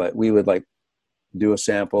thing, but we would like do a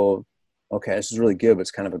sample. Okay, this is really good, but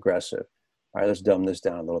it's kind of aggressive. All right, let's dumb this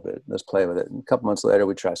down a little bit. Let's play with it. And a couple months later,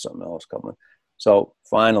 we try something else. So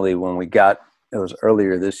finally, when it was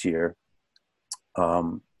earlier this year,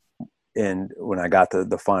 and when I got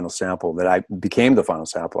the final sample that I became the final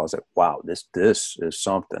sample, I was like, wow, this is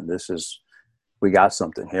something. We got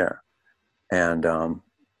something here.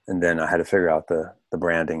 And then I had to figure out the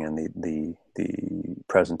branding and the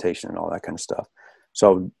presentation and all that kind of stuff.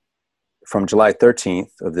 So from July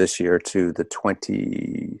 13th of this year to the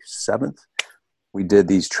 27th, we did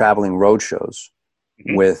these traveling road shows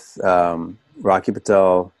with Rocky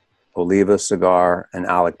Patel, Oliva Cigar, and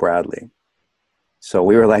Alec Bradley. So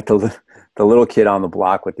we were like the little kid on the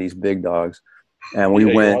block with these big dogs. And we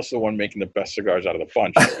went. You're also the one making the best cigars out of the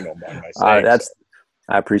bunch, if you don't mind my saying.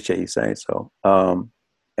 I appreciate you saying so.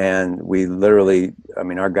 And we literally,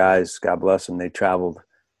 our guys, God bless them, they traveled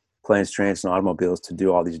planes, trains, and automobiles to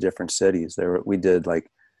do all these different cities. We did like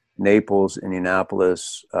Naples,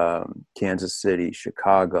 Indianapolis, Kansas City,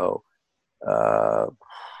 Chicago,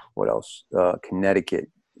 what else? Connecticut.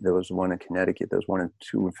 There was one in Connecticut. There was one or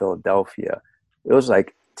two in Philadelphia. It was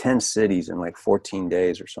like 10 cities in like 14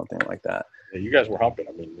 days or something like that. Yeah, you guys were humping.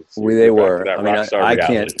 I mean, They were. that I mean, rock star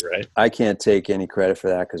reality, right? I can't take any credit for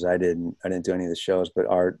that because I didn't do any of the shows, but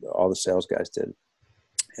all the sales guys did.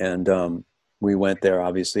 And we went there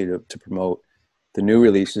obviously to promote the new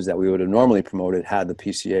releases that we would have normally promoted had the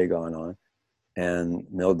PCA gone on. And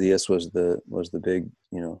Mil Diaz was the big,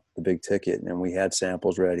 the big ticket, and we had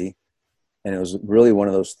samples ready. And it was really one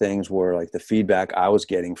of those things where like the feedback I was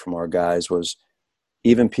getting from our guys was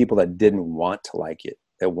even people that didn't want to like it,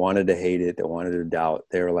 that wanted to hate it, that wanted to doubt,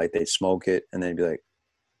 they were like, they'd smoke it and they'd be like,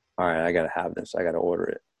 all right, I got to have this. I got to order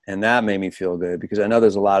it. And that made me feel good because I know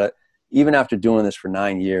there's a lot of, even after doing this for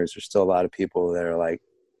 9 years, there's still a lot of people that are like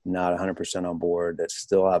not 100% on board, that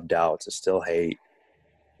still have doubts, that still hate,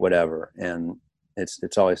 whatever. And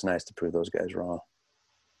it's always nice to prove those guys wrong.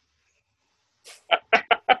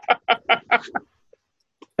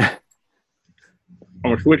 I'm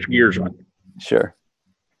going to switch gears on you. Sure.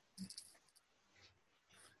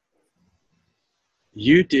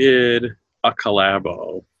 You did a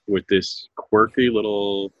collabo with this quirky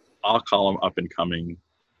little, I'll call them up and coming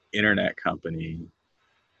internet company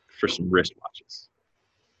for some wristwatches.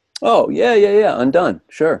 Oh, yeah. Undone.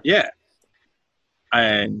 Sure. Yeah.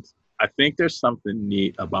 And I think there's something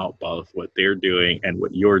neat about both what they're doing and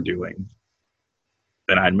what you're doing.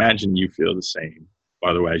 And I imagine you feel the same.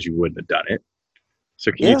 Otherwise, you wouldn't have done it.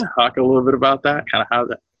 So can you talk a little bit about that? Kind of how'd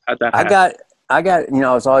that happen? I got,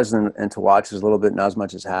 I was always into watches a little bit, not as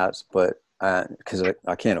much as hats, but because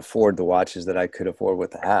I can't afford the watches that I could afford with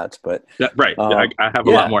the hats. But right, I have a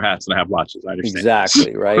lot more hats than I have watches. I understand.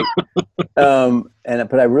 Exactly, right.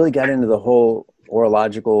 But I really got into the whole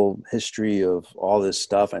horological history of all this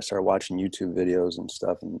stuff. I started watching YouTube videos and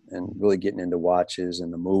stuff, and really getting into watches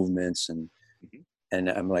and the movements and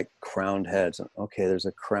I'm like, crowned heads. Okay, there's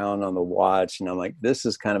a crown on the watch, and I'm like, this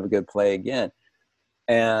is kind of a good play again.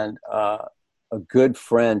 And a good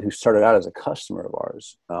friend who started out as a customer of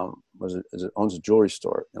ours owns a jewelry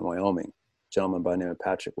store in Wyoming, a gentleman by the name of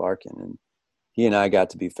Patrick Larkin. And he and I got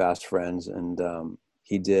to be fast friends. And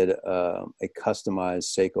he did a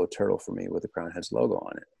customized Seiko turtle for me with the Crown Heads logo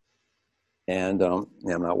on it. And I'm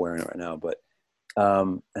not wearing it right now, but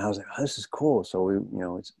and I was like, oh, this is cool. So we,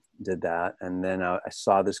 did that. And then I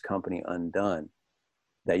saw this company Undone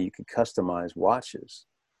that you could customize watches,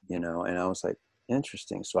 and I was like,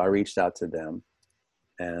 interesting. So I reached out to them,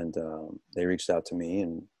 and they reached out to me,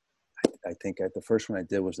 and I think the first one I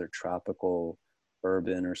did was their Tropical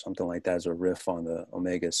Urban or something like that as a riff on the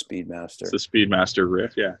Omega Speedmaster. It's the Speedmaster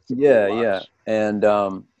riff, yeah. Yeah. And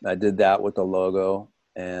I did that with the logo,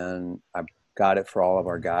 and I got it for all of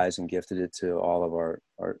our guys and gifted it to all of our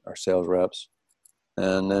sales reps.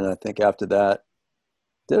 And then I think after that,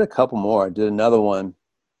 did a couple more. I did another one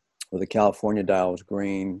where the California dial was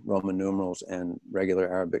green, Roman numerals, and regular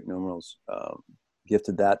Arabic numerals.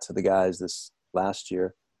 Gifted that to the guys this last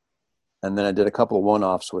year. And then I did a couple of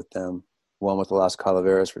one-offs with them, one with the Las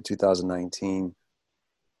Calaveras for 2019.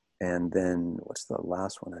 And then what's the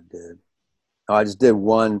last one I did? Oh, I just did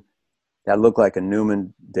one that looked like a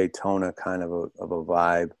Newman Daytona kind of a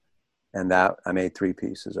vibe. And that I made 3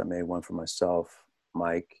 pieces. I made one for myself,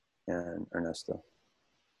 Mike, and Ernesto.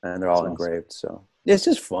 And they're all engraved. So it's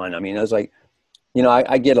just fun. I mean, I was like,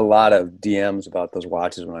 I get a lot of DMs about those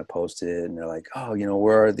watches when I post it, and they're like, oh,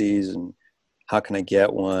 where are these and how can I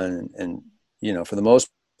get one? And for the most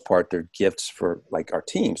part, they're gifts for like our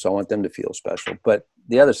team. So I want them to feel special. But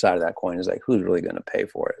the other side of that coin is like, who's really going to pay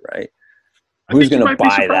for it, right? Who's going to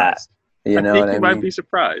buy that? I think you might be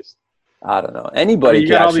surprised. I don't know. Anybody. You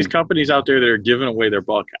got all these companies out there that are giving away their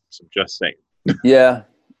ball caps. I'm just saying. Yeah.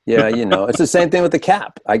 It's the same thing with the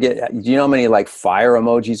cap. Do you know how many like fire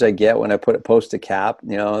emojis I get when I post a cap?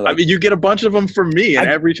 I mean, you get a bunch of them from me, and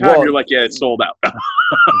every time you're like, yeah, it's sold out.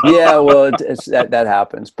 Yeah, well, that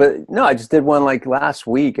happens. But no, I just did one like last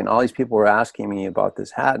week, and all these people were asking me about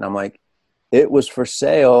this hat, and I'm like, it was for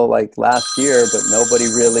sale like last year, but nobody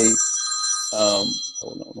really.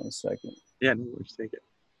 Hold on 1 second. Yeah, no, let's take it.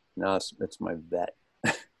 No, it's my vet.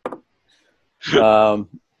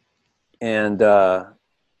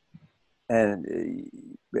 And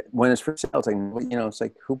when it's for sale, it's like, it's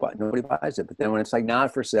like nobody buys it. But then when it's like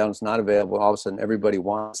not for sale, and it's not available, all of a sudden everybody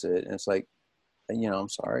wants it, and it's like, I'm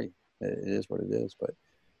sorry, it is what it is. But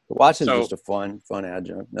the watch is just a fun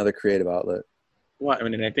adjunct, another creative outlet. Well, I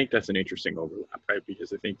mean, and I think that's an interesting overlap, right?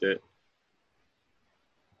 Because I think that,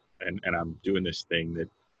 and I'm doing this thing that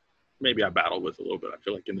maybe I battle with a little bit. I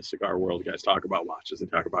feel like in the cigar world, guys talk about watches, they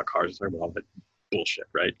talk about cars, they talk about all that bullshit,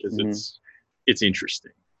 right? Because it's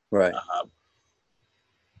interesting. Right.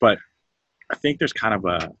 But I think there's kind of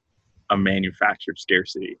a manufactured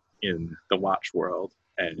scarcity in the watch world.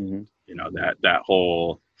 And, Mm-hmm. that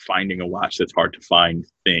whole finding a watch that's hard to find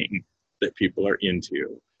thing that people are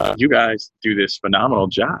into. You guys do this phenomenal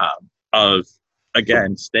job of,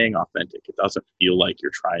 again, staying authentic. It doesn't feel like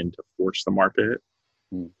you're trying to force the market.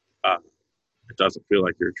 Mm. It doesn't feel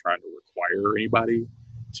like you're trying to require anybody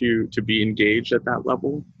to be engaged at that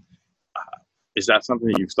level. Is that something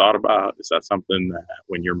that you've thought about? Is that something that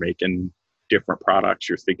when you're making different products,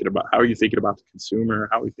 you're thinking about? How are you thinking about the consumer?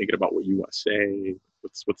 How are you thinking about what you want to say?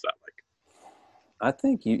 What's that like? I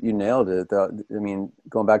think you nailed it. I mean,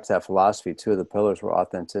 going back to that philosophy, two of the pillars were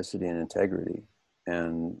authenticity and integrity.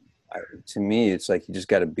 And to me, it's like you just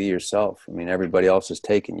got to be yourself. I mean, everybody else is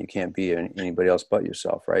taken. You can't be anybody else but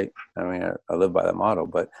yourself, right? I mean, I live by that motto.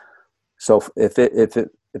 But so if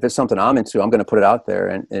it's something I'm into, I'm going to put it out there.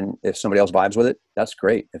 And if somebody else vibes with it, that's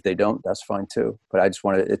great. If they don't, that's fine too. But I just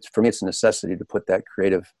want to, for me, it's a necessity to put that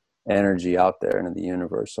creative energy out there into the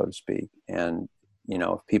universe, so to speak. And,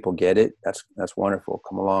 if people get it, that's wonderful.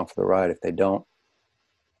 Come along for the ride. If they don't,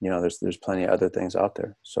 there's plenty of other things out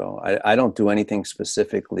there. So I don't do anything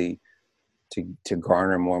specifically to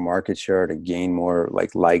garner more market share, to gain more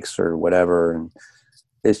likes or whatever. And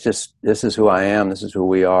it's just, this is who I am. This is who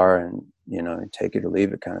we are. And, take it or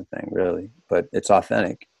leave it kind of thing, really. But it's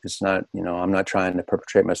authentic. It's not, I'm not trying to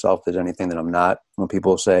perpetrate myself as anything that I'm not. When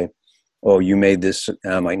people say, oh, you made this,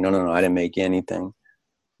 and I'm like, no, I didn't make anything.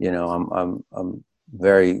 I'm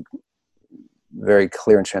very, very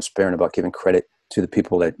clear and transparent about giving credit to the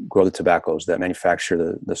people that grow the tobaccos, that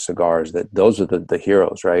manufacture the cigars, that those are the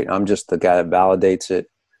heroes, right? I'm just the guy that validates it.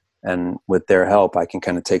 And with their help, I can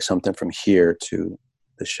kind of take something from here to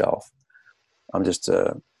the shelf. I'm just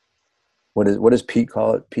what does Pete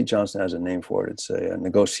call it? Pete Johnson has a name for it. It's a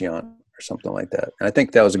negociant or something like that. And I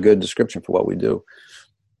think that was a good description for what we do.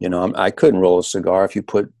 I couldn't roll a cigar if you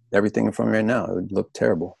put everything in front of me right now. It would look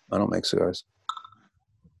terrible. I don't make cigars.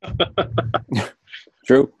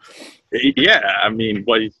 True. Yeah, I mean,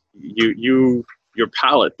 your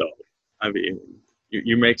palate though. I mean,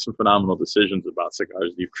 you make some phenomenal decisions about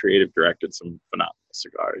cigars. You've creative directed some phenomenal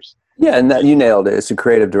cigars. Yeah, and that you nailed it. It's a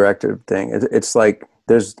creative directive thing. It's like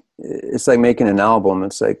making an album.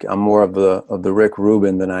 It's like I'm more of the Rick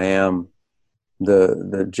Rubin than I am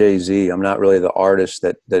the Jay-Z. I'm not really the artist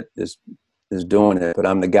that is doing it, but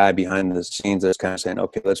I'm the guy behind the scenes that's kind of saying,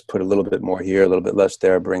 okay, let's put a little bit more here, a little bit less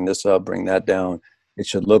there, bring this up, bring that down. It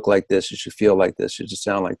should look like this. It should feel like this. It should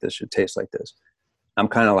sound like this. It should taste like this. I'm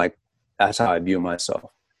kind of like, that's how I view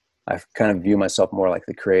myself. I kind of view myself more like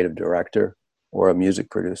the creative director or a music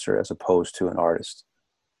producer as opposed to an artist.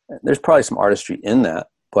 There's probably some artistry in that,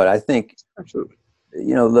 but I think, absolutely,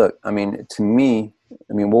 look, I mean, to me,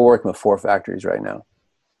 we're working with 4 factories right now.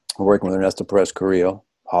 We're working with Ernesto Perez Carrillo,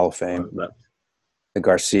 Hall of Fame. The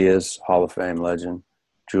Garcias, Hall of Fame legend.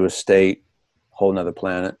 Drew Estate, whole nother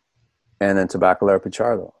planet. And then Tabacalera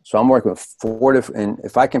Pichardo. So I'm working with 4 different, and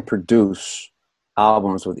if I can produce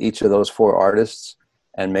albums with each of those 4 artists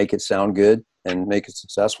and make it sound good and make it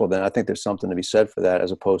successful, then I think there's something to be said for that,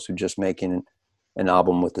 as opposed to just making an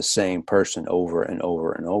album with the same person over and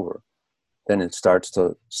over and over. Then it starts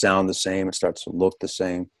to sound the same. It starts to look the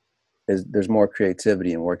same. There's more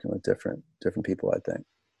creativity in working with different people, I think.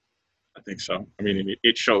 I think so. I mean,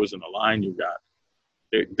 it shows in the line you've got.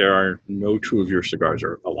 There are no 2 of your cigars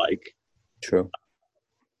are alike. True.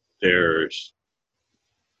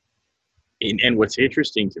 And what's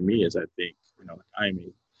interesting to me is I think, I'm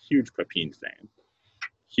a huge Pepin fan.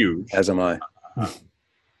 Huge. As am I.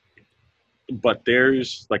 But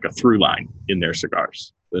there's like a through line in their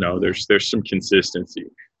cigars. There's some consistency.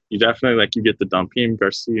 You definitely you get the Dumpim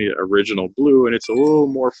Garcia original blue, and it's a little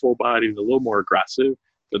more full bodied, a little more aggressive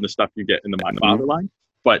than the stuff you get in the My Father line.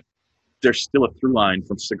 But there's still a through line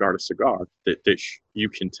from cigar to cigar that you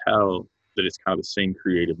can tell that it's kind of the same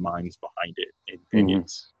creative minds behind it, and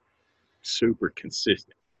it's super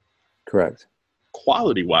consistent. Correct.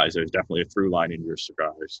 Quality-wise, there's definitely a through line in your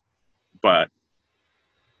cigars, but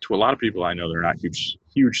to a lot of people I know, they're not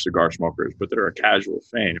huge cigar smokers, but they're a casual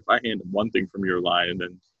fan. If I hand them one thing from your line and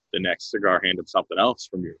then the next cigar hand them something else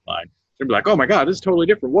from your line, they'll be like, oh my God, this is totally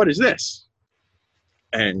different. What is this?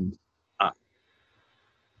 And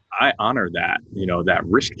I honor that, that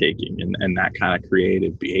risk taking and that kind of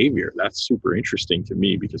creative behavior. That's super interesting to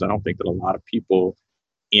me, because I don't think that a lot of people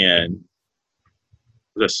in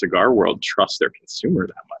the cigar world trust their consumer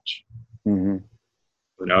that much. Mm-hmm.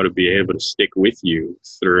 To be able to stick with you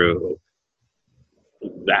through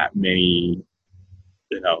that many,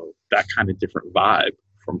 that kind of different vibe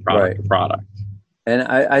from product to product. And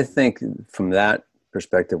I think from that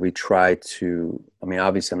perspective, we try to,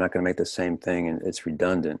 obviously I'm not going to make the same thing and it's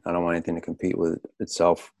redundant. I don't want anything to compete with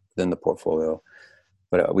itself within the portfolio.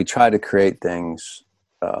 but we try to create things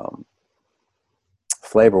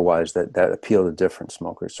flavor-wise that appeal to different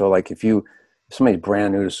smokers. So like if somebody's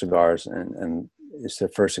brand new to cigars and it's their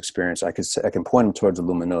first experience, I can point them towards a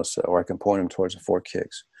Luminosa, or I can point them towards a Four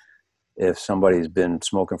Kicks. If somebody's been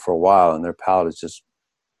smoking for a while and their palate is just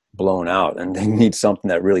blown out and they need something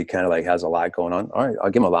that really kind of like has a lot going on, all right,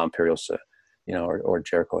 I'll give them a La Imperiosa, or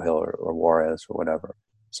Jericho Hill or Juarez or whatever.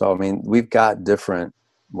 So I mean, we've got different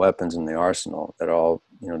weapons in the arsenal that all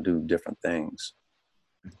do different things,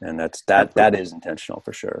 and that is intentional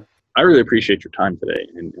for sure. I really appreciate your time today,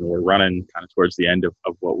 and we're running kind of towards the end of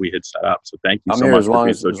what we had set up. So thank you I'm so here much as for long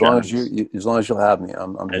being as so generous. as long as you'll have me.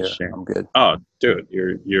 I'm here. Sharing. I'm good. Oh, dude,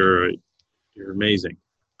 you're amazing.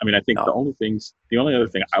 I mean, I think the only other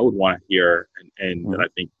thing I would want to hear, and that I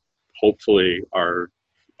think hopefully our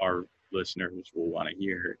listeners will want to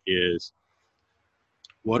hear, is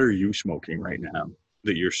what are you smoking right now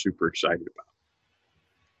that you're super excited about?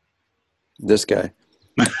 This guy.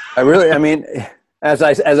 I mean, as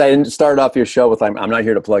I started off your show with, I'm not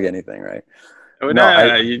here to plug anything, right?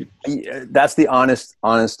 That's the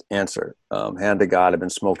honest answer. Hand to God, I've been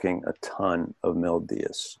smoking a ton of Mil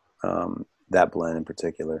Diaz, that blend in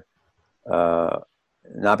particular.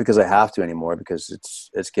 Not because I have to anymore, because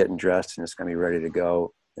it's getting dressed and it's going to be ready to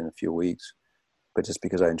go in a few weeks, but just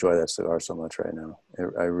because I enjoy that cigar so much right now.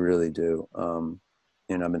 I really do.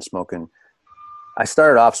 I've been smoking. I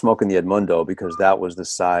started off smoking the Edmundo because that was the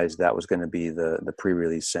size that was going to be the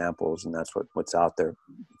pre-release samples, and that's what's out there.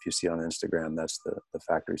 If you see on Instagram, that's the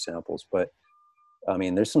factory samples. But I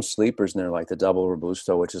mean, there's some sleepers in there, like the Double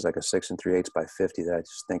Robusto, which is like a 6 3/8 by 50, that I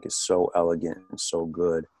just think is so elegant and so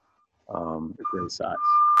good. Great size.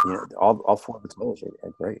 All four of its holes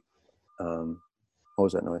are great. What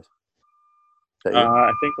was that noise? Is that you?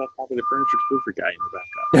 I think that's probably the furniture spoofer guy in the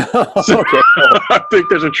background. Okay. I think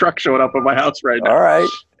there's a truck showing up at my house right now. All right.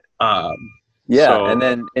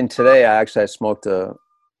 So, and today I smoked I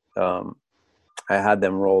had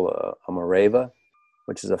them roll a Moreva,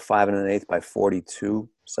 which is a 5 1/8 by 42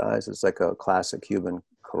 size. It's like a classic Cuban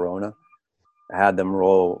Corona. I had them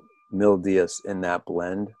roll Mil Diaz in that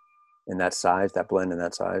blend, and that size,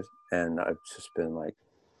 and I've just been like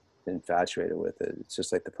infatuated with it. It's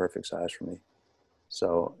just like the perfect size for me.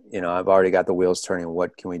 So, I've already got the wheels turning.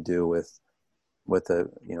 What can we do with a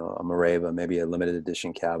Moreva, maybe a limited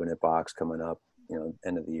edition cabinet box coming up,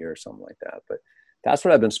 end of the year or something like that. But that's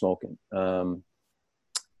what I've been smoking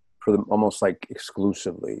almost like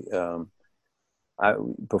exclusively.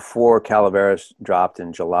 Before Calaveras dropped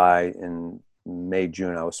in July, in May,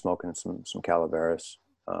 June, I was smoking some Calaveras.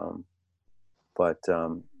 But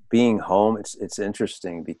being home, it's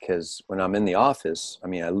interesting because when I'm in the office, I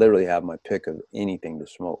mean, I literally have my pick of anything to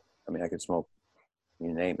smoke. I mean, I could smoke,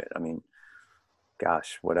 you name it. I mean,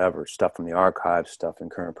 gosh, whatever, stuff from the archive, stuff in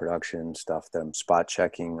current production, stuff that I'm spot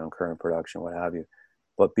checking on current production, what have you.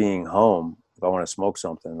 But being home, if I want to smoke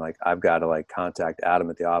something, like I've got to like contact Adam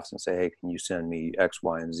at the office and say, hey, can you send me X,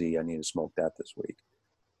 Y, and Z? I need to smoke that this week.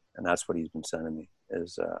 And that's what he's been sending me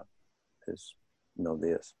is Mil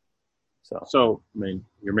Diaz. So I mean,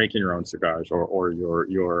 you're making your own cigars, or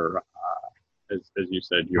you're as you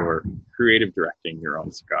said, you're creative directing your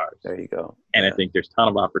own cigars. There you go. And I think there's a ton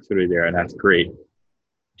of opportunity there, and that's great.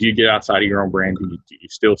 Do you get outside of your own brand? Do you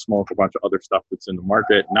still smoke a bunch of other stuff that's in the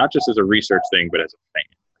market, not just as a research thing, but as a fan?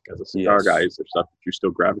 Like as a cigar guy, is there stuff that you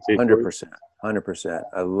still gravitate towards?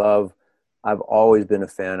 100%. I've always been a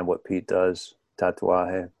fan of what Pete does,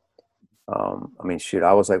 Tatuaje. I mean, shoot,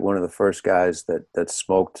 I was like one of the first guys that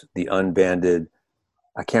smoked the unbanded.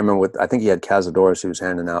 I can't remember I think he had Cazadores he was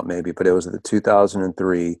handing out maybe, but it was the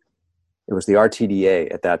 2003. It was the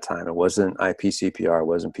RTDA at that time. It wasn't IPCPR. It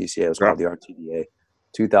wasn't PCA. It was called the RTDA.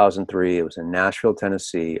 2003. It was in Nashville,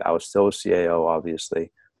 Tennessee. I was still a CAO,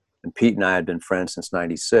 obviously. And Pete and I had been friends since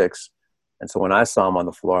 96. And so when I saw him on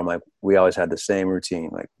the floor, I'm like, we always had the same routine.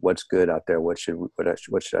 Like, what's good out there? What should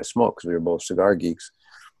I smoke? Because we were both cigar geeks.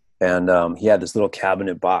 And he had this little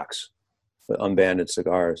cabinet box with unbanded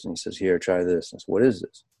cigars. And he says, here, try this. I said, what is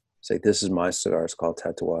this? He's like, this is my cigar. It's called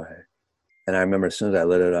Tatuaje. And I remember as soon as I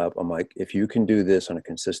lit it up, I'm like, if you can do this on a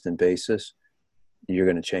consistent basis, you're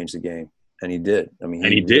going to change the game. And he did. I mean,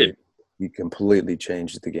 he did. He completely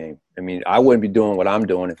changed the game. I mean, I wouldn't be doing what I'm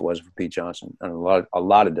doing if it wasn't for Pete Johnson on a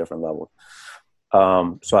lot of different levels.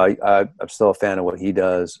 So I'm still a fan of what he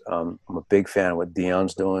does. I'm a big fan of what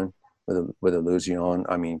Dion's doing with Illusion.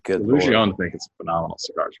 I mean, good Illusion, Lord. I think it's phenomenal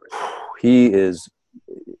cigars right now. He is.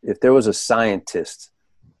 If there was a scientist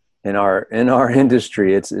in our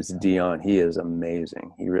industry, it's Dion. He is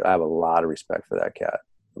amazing. I have a lot of respect for that cat.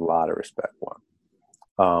 A lot of respect for him.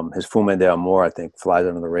 His Fume de Amor, I think, flies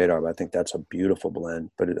under the radar, but I think that's a beautiful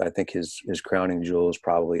blend. But I think his crowning jewel is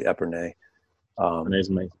probably Epernay.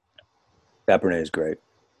 Amazing. Epernay is great.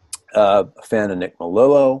 A fan of Nick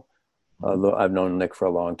Melillo. I've known Nick for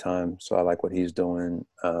a long time, so I like what he's doing.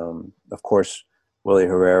 Of course, Willie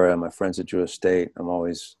Herrera, my friends at Drew Estate, I'm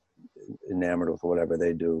always enamored with whatever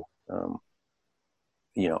they do.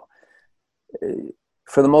 You know,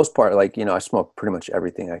 for the most part, like, you know, I smoke pretty much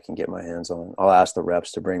everything I can get my hands on. I'll ask the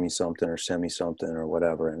reps to bring me something or send me something or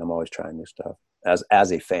whatever, and I'm always trying new stuff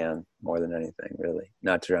as a fan more than anything, really.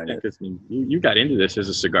 Not trying to. You got into this as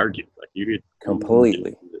a cigar geek, like you did.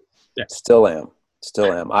 Completely. Yeah. Still am.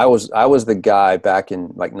 I was the guy back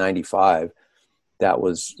in like 95 that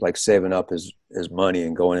was like saving up his money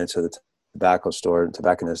and going into the tobacco store,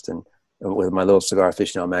 tobacconist, and with my little Cigar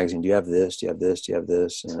Aficionado magazine, do you have this? Do you have this? Do you have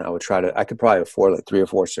this? And I could probably afford like 3 or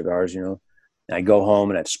 4 cigars, you know, and I'd go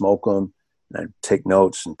home and I'd smoke them and I'd take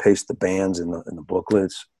notes and paste the bands in the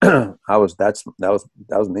booklets. That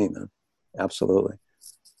was me, man. Absolutely.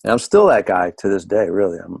 And I'm still that guy to this day,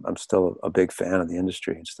 really. I'm still a big fan of the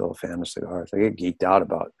industry and still a fan of cigars. I get geeked out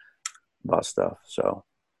about stuff. So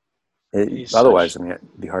otherwise, I mean,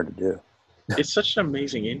 it'd be hard to do. It's such an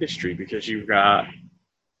amazing industry because you've got,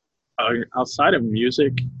 outside of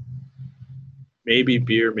music, maybe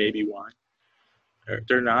beer, maybe wine.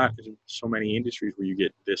 There are not so many industries where you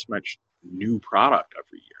get this much new product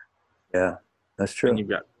every year. Yeah, that's true. And you've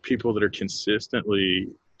got people that are consistently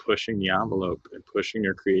pushing the envelope and pushing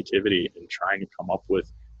their creativity and trying to come up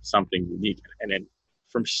with something unique, and then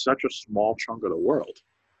from such a small chunk of the world.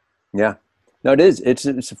 Yeah, no, it is. It's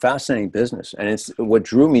a fascinating business, and it's what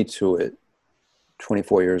drew me to it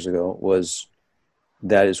 24 years ago was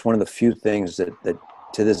that it's one of the few things that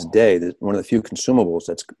to this day, that one of the few consumables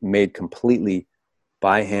that's made completely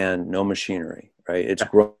by hand, no machinery, right? It's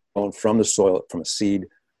grown from the soil, from a seed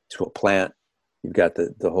to a plant. You've got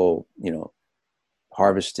the whole, you know,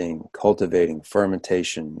 harvesting, cultivating,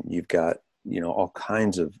 fermentation. You've got, you know, all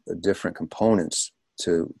kinds of different components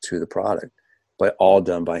to the product, but all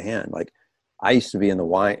done by hand. Like I used to be into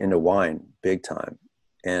wine big time.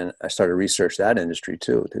 And I started to research that industry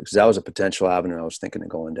too, because that was a potential avenue I was thinking of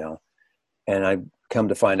going down. And I come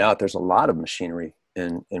to find out there's a lot of machinery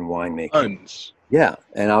in winemaking. Tons. Yeah.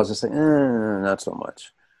 And I was just like, not so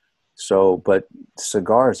much. So, but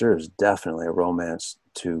cigars, there is definitely a romance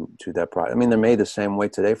to that product. I mean, they're made the same way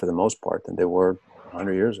today for the most part than they were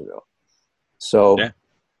 100 years ago. So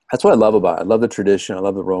that's what I love about it. I love the tradition. I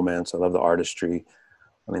love the romance. I love the artistry.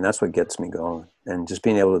 I mean, that's what gets me going. And just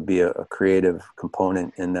being able to be a creative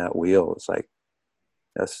component in that wheel, it's like,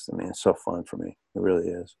 it's so fun for me. It really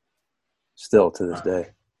is. Still to this day.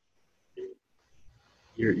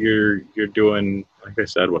 You're doing, like I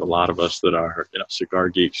said, what a lot of us that are, you know, cigar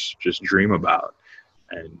geeks just dream about.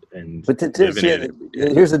 But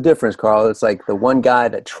here's the difference, Carl. It's like the one guy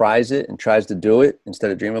that tries it and tries to do it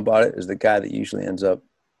instead of dream about it is the guy that usually ends up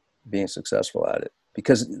being successful at it.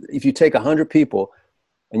 Because if you take 100 people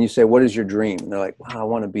and you say, what is your dream? And they're like, wow, I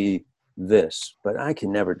want to be this, but I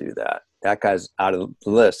can never do that. That guy's out of the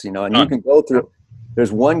list, you know, and you can go through,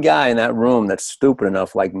 there's one guy in that room that's stupid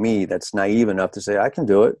enough like me, that's naive enough to say, I can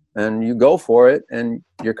do it. And you go for it. And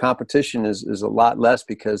your competition is a lot less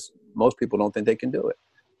because most people don't think they can do it.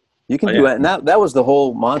 You can do it. And that was the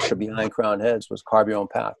whole mantra behind Crowned Heads, was carve your own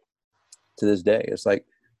path. To this day, it's like,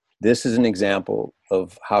 this is an example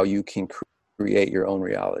of how you can create your own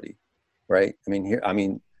reality. Right.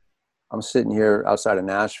 I'm sitting here outside of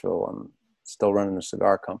Nashville. I'm still running a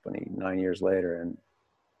cigar company 9 years later, and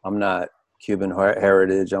I'm not Cuban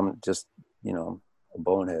heritage. I'm just, you know, a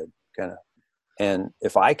bonehead kind of. And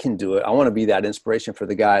if I can do it, I want to be that inspiration for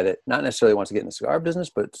the guy that not necessarily wants to get in the cigar business,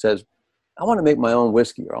 but says, I want to make my own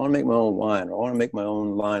whiskey, or I want to make my own wine, or I want to make my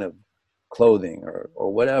own line of clothing or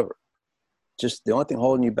whatever. Just the only thing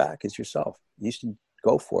holding you back is yourself. You should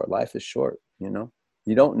go for it. Life is short, you know.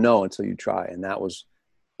 You don't know until you try. And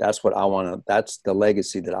that's what I want to, that's the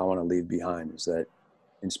legacy that I want to leave behind, is that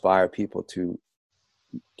inspire people to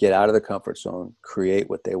get out of the comfort zone, create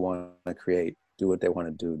what they want to create, do what they want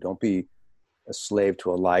to do. Don't be a slave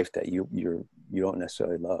to a life that you don't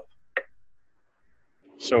necessarily love.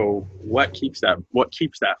 So what keeps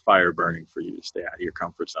that fire burning for you to stay out of your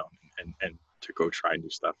comfort zone and to go try new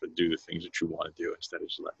stuff and do the things that you want to do instead of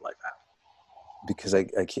just letting life happen? Because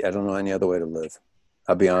I don't know any other way to live.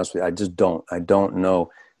 I'll be honest with you. I just don't. I don't know.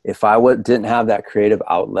 If I didn't have that creative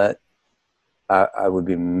outlet, I would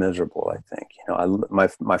be miserable, I think. You know,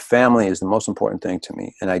 my family is the most important thing to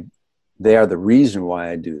me, and they are the reason why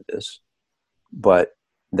I do this, but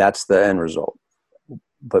that's the end result.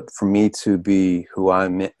 but for me to be who I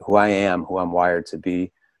am, who I'm wired to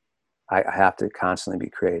be, I have to constantly be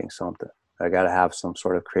creating something. I got to have some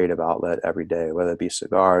sort of creative outlet every day, whether it be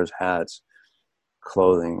cigars, hats,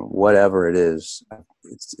 clothing, whatever it is.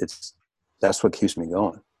 It's that's what keeps me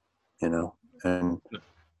going, you know. And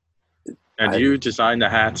do you design the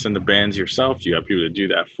hats and the bands yourself? Do you have people to do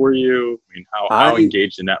that for you? I mean, how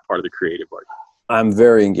engaged in that part of the creative are you? I'm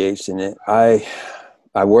very engaged in it. I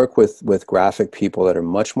work with graphic people that are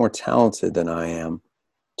much more talented than I am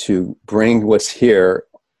to bring what's here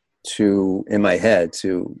to in my head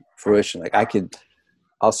to fruition. Like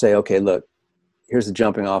I'll say, okay, look, here's the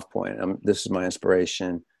jumping off point. This is my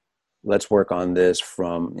inspiration. Let's work on this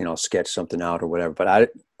from, sketch something out or whatever. But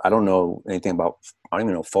I don't know anything about, I don't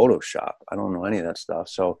even know Photoshop. I don't know any of that stuff.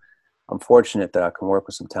 So I'm fortunate that I can work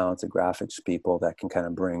with some talented graphics people that can kind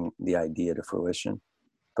of bring the idea to fruition.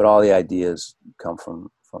 But all the ideas come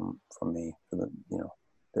from me.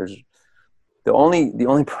 There's the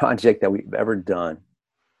only project that we've ever done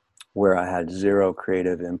where I had zero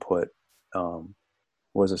creative input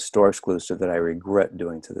was a store exclusive that I regret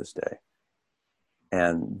doing to this day.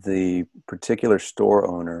 And the particular store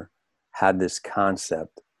owner had this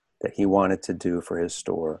concept that he wanted to do for his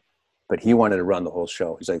store, but he wanted to run the whole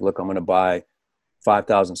show. He's like, look, I'm going to buy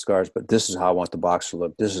 5,000 cigars, but this is how I want the box to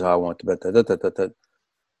look. This is how I want to.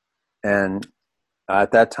 And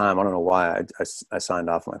at that time, I don't know why I signed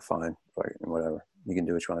off on my fine, like, whatever, you can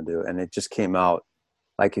do what you want to do. And it just came out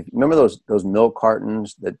like, if remember those milk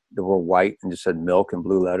cartons that were white and just said milk in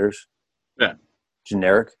blue letters? Yeah.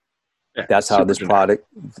 Generic. Yeah, that's how this generic.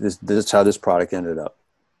 That's how this product ended up.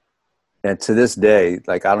 And to this day,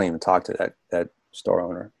 like, I don't even talk to that store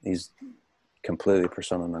owner. He's completely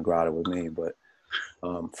persona non grata with me, but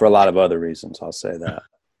for a lot of other reasons, I'll say that.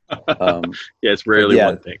 Yeah, it's rarely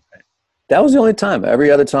one thing. Right? That was the only time.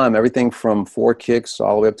 Every other time, everything from 4 Kicks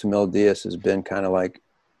all the way up to Mil Diaz has been kind of like,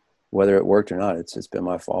 whether it worked or not, it's been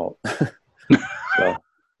my fault. So,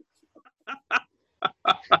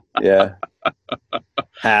 yeah.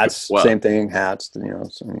 Hats, well, same thing. Hats, So,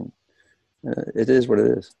 I mean, it is what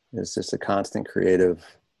it is. It's just a constant creative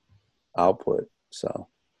output. So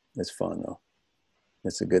it's fun though.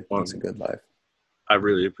 It's a good life. I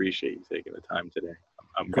really appreciate you taking the time today.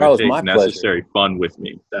 I'm going to take necessary fun with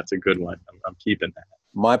me. That's a good one. I'm keeping that.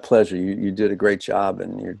 My pleasure. You did a great job,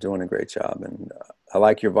 and you're doing a great job. And I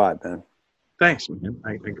like your vibe, man. Thanks, man.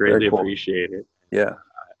 I greatly appreciate it. Yeah.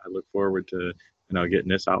 I look forward to getting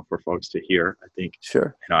this out for folks to hear. I think,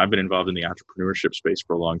 sure. I've been involved in the entrepreneurship space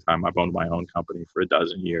for a long time. I've owned my own company for 12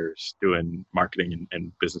 years, doing marketing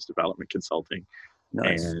and business development consulting.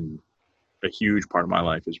 Nice. And a huge part of my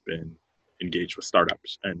life has been engaged with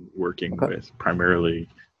startups and working with primarily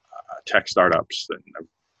tech startups. And I've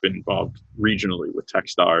been involved regionally with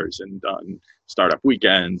Techstars and done startup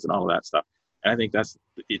weekends and all of that stuff. And I think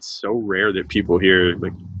it's so rare that people hear,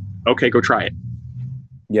 like, okay, go try it.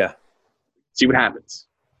 Yeah. See what happens.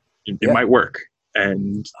 It might work.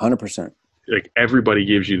 And 100%. Like, everybody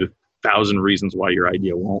gives you the 1,000 reasons why your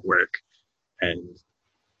idea won't work. And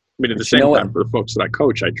I mean, at the same time, for the folks that I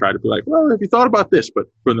coach, I try to be like, well, have you thought about this? But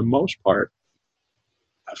for the most part,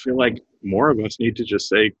 I feel like more of us need to just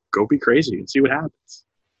say, go be crazy and see what happens.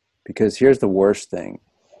 Because here's the worst thing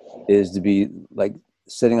is to be like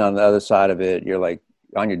sitting on the other side of it. You're like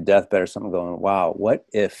on your deathbed or something going, wow, what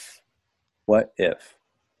if? Like,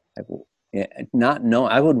 not know.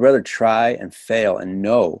 I would rather try and fail and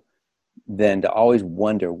know than to always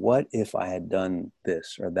wonder, what if I had done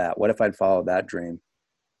this or that? What if I'd followed that dream?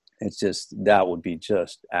 It's just, that would be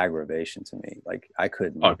just aggravation to me. Like, I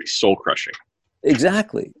couldn't. Oh, it'd be soul crushing.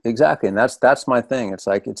 Exactly. And that's my thing. It's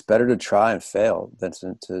like, it's better to try and fail than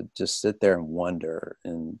to just sit there and wonder.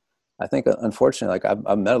 And I think, unfortunately, like,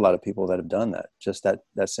 I've met a lot of people that have done that, just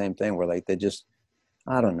that same thing where, like, they just,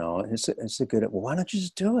 I don't know. It's a good, well, why don't you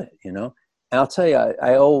just do it? And I'll tell you,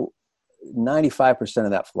 I owe 95%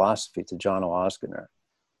 of that philosophy to John O. Oskiner.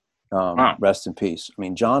 Wow. Rest in peace. I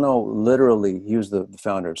mean, John O. literally, he was the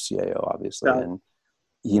founder of CAO, obviously. Yeah. And,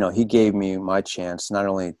 he gave me my chance, not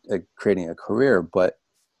only at creating a career, but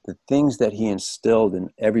the things that he instilled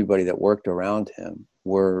in everybody that worked around him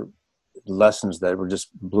were lessons that were just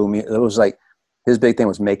blew me. It was like, his big thing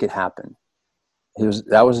was make it happen.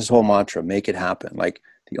 That was his whole mantra, make it happen. Like,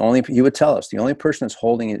 he would tell us, the only person that's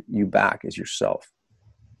holding you back is yourself.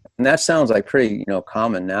 And that sounds like pretty,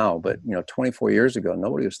 common now, but 24 years ago,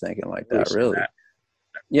 nobody was thinking like that, really.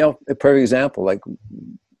 A perfect example, like,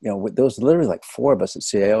 there was literally like 4 of us at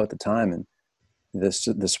CAO at the time, and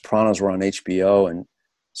the Sopranos were on HBO, and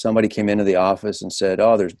somebody came into the office and said,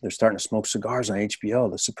 oh, they're starting to smoke cigars on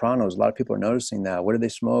HBO, the Sopranos. A lot of people are noticing that. What do they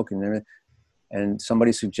smoke? And And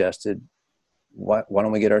somebody suggested, why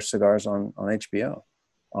don't we get our cigars on HBO,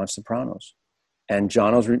 on Sopranos? And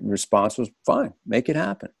Jono's response was, fine, make it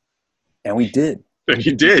happen. And we did.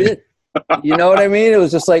 You did. You know what I mean? It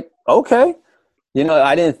was just like, okay. You know,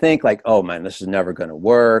 I didn't think like, oh man, this is never going to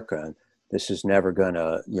work. And this is never going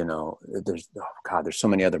to, you know, there's so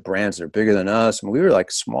many other brands that are bigger than us. And we were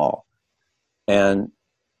like small. And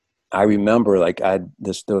I remember like there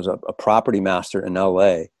was a property master in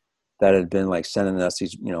LA that had been like sending us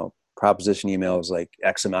these, you know, proposition emails, like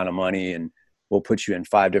X amount of money and we'll put you in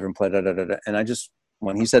 5 different places. And I just,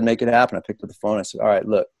 when he said, make it happen, I picked up the phone. I said, all right,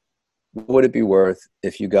 look, what would it be worth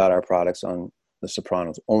if you got our products on The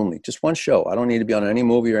Sopranos only? Just one show. I don't need to be on any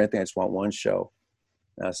movie or anything. I just want one show.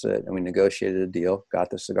 That's it. And we negotiated a deal, got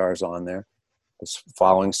the cigars on there. This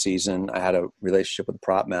following season, I had a relationship with the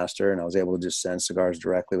prop master and I was able to just send cigars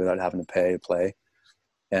directly without having to pay to play.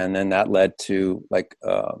 And then that led to like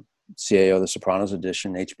CAO, The Sopranos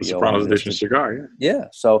edition, HBO. The Sopranos edition cigar, yeah. Yeah.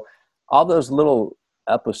 So all those little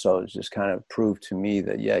episodes just kind of proved to me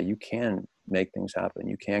that, yeah, you can make things happen.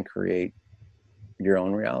 You can create your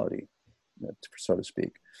own reality, so to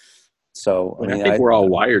speak. So I think we're all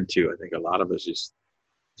wired to. I think a lot of us just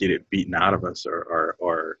get it beaten out of us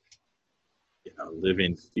or you know, live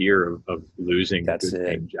in fear of losing a good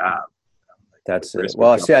paying job. That's it.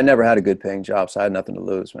 Well, see, I never had a good paying job, so I had nothing to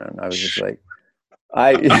lose, man. I was just like,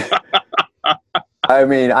 I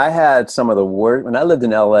mean, I had some of the worst, when I lived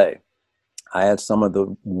in LA, I had some of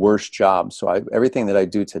the worst jobs. So everything that I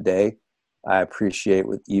do today, I appreciate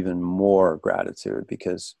with even more gratitude,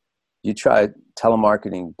 because you try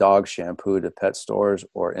telemarketing dog shampoo to pet stores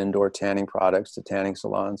or indoor tanning products to tanning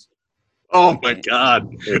salons. Oh my God.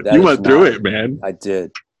 Dude, you went through it, man. I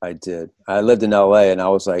did. I lived in LA and I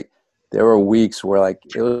was like, there were weeks where like,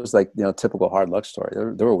 it was like, you know, typical hard luck story.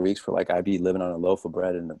 There were weeks where like I'd be living on a loaf of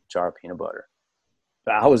bread and a jar of peanut butter.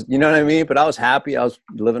 I was, you know what I mean? But I was happy. I was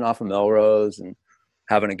living off of Melrose and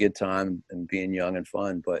having a good time and being young and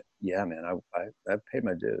fun. But yeah, man, I paid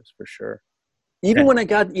my dues for sure. Even when I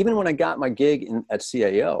got my gig at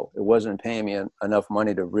CAO, it wasn't paying me enough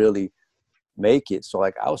money to really make it. So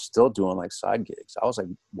like I was still doing like side gigs. I was like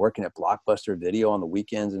working at Blockbuster Video on the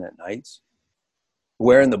weekends and at nights,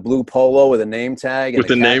 wearing the blue polo with a name tag. With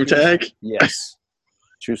the name tag? Yes.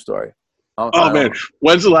 True story. Man,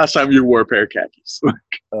 when's the last time you wore a pair of khakis?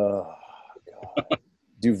 Oh, God.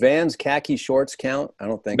 Do Vans khaki shorts count? I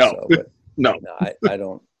don't think so. But no, I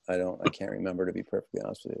don't. I can't remember, to be perfectly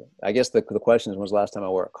honest with you. I guess the question is, when's the last time I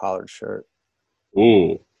wore a collared shirt?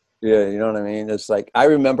 Ooh. Yeah, you know what I mean? It's like, I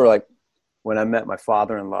remember like when I met my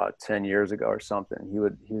father-in-law 10 years ago or something, he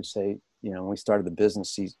would say, you know, when we started the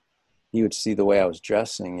business, he would see the way I was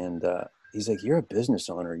dressing and he's like, you're a business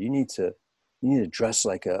owner. You need to dress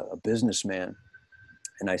like a businessman.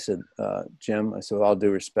 And I said, Jim, I said, with all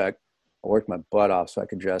due respect, I worked my butt off so I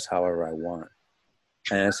could dress however I want.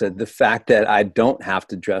 And I said, the fact that I don't have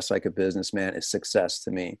to dress like a businessman is success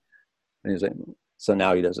to me. And he's like, so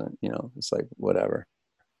now he doesn't, you know, it's like, whatever.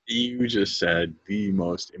 You just said the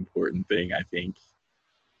most important thing, I think,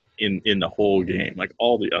 in the whole game, like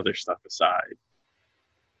all the other stuff aside.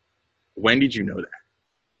 When did you know that?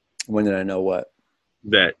 When did I know what?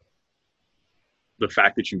 That the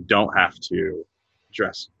fact that you don't have to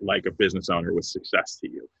dress like a business owner was success to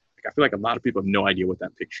you. I feel like a lot of people have no idea what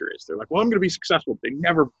that picture is. They're like, well, I'm going to be successful. They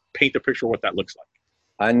never paint the picture of what that looks like.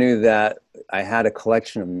 I knew that I had a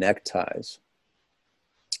collection of neckties.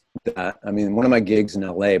 One of my gigs in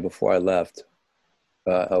LA before I left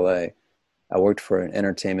LA, I worked for an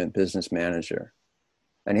entertainment business manager.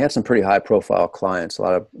 And he had some pretty high profile clients, a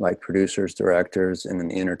lot of like producers, directors in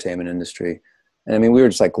the entertainment industry. And I mean, we were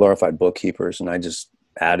just like glorified bookkeepers and I just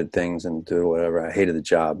added things and did whatever. I hated the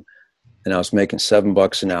job. And I was making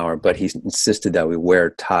 $7 an hour, but he insisted that we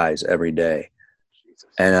wear ties every day. Jesus.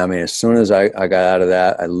 And I mean, as soon as I got out of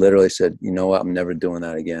that, I literally said, you know what? I'm never doing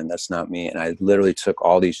that again. That's not me. And I literally took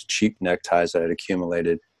all these cheap neckties that I'd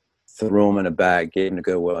accumulated, threw them in a bag, gave them to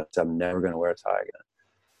Goodwill. I said, I'm never going to wear a tie again.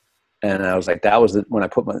 And I was like, that was when I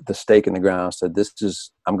put the stake in the ground. I said,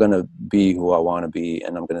 I'm going to be who I want to be,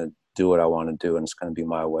 and I'm going to do what I want to do, and it's going to be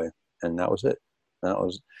my way. And that was it.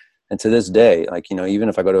 And to this day, like, you know, even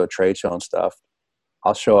if I go to a trade show and stuff,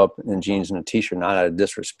 I'll show up in jeans and a t-shirt, not out of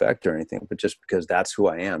disrespect or anything, but just because that's who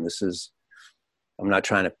I am. I'm not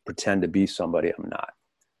trying to pretend to be somebody I'm not.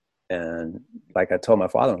 And like I told my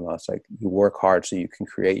father-in-law, it's like, you work hard so you can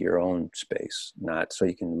create your own space, not so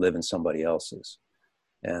you can live in somebody else's.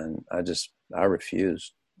 And I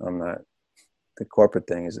refused. I'm not, the corporate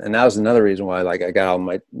thing is, and that was another reason why, like, I got all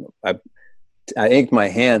I inked my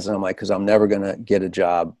hands and I'm like, cause I'm never going to get a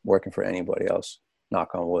job working for anybody else,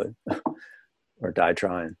 knock on wood. or die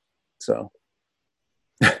trying. So,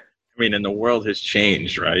 I mean, and the world has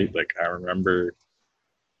changed, right? Like I remember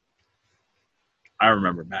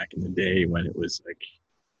back in the day when it was like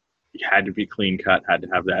you had to be clean cut, had to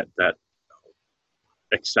have that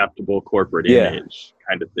acceptable corporate yeah, image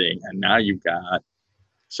kind of thing. And now you've got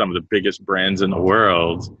some of the biggest brands in the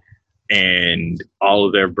world, and all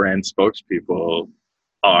of their brand spokespeople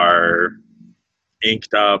are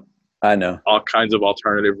inked up, I know. all kinds of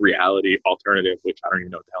alternative reality, which I don't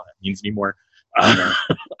even know what the hell that means anymore. I know.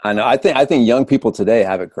 I know. I think young people today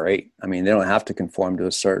have it great. I mean, they don't have to conform to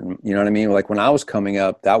a certain, you know what I mean? Like when I was coming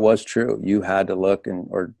up, that was true. You had to look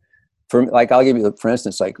or for like, I'll give you, for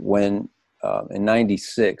instance, like when in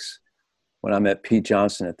 96, when I met Pete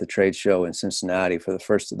Johnson at the trade show in Cincinnati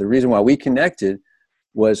the reason why we connected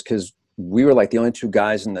was because we were like the only two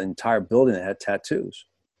guys in the entire building that had tattoos.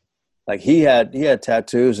 Like he had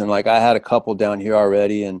tattoos, and like I had a couple down here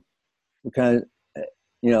already, and we kind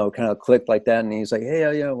of kind of clicked like that. And he's like,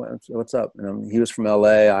 "Hey, yeah, what's up?" And he was from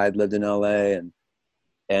LA. I had lived in LA, and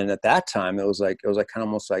at that time it was like kind of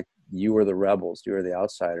almost like you were the rebels, you were the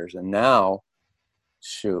outsiders. And now,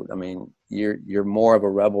 shoot, I mean, you're more of a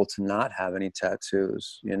rebel to not have any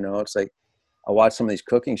tattoos. You know, it's like I watch some of these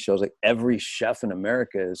cooking shows. Like every chef in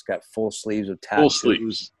America has got full sleeves of tattoos. Full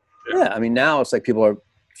sleeves. Yeah, I mean now it's like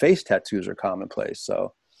face tattoos are commonplace.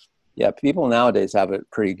 So yeah, people nowadays have it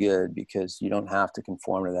pretty good because you don't have to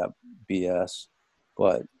conform to that BS.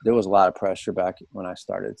 But there was a lot of pressure back when I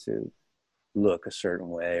started to look a certain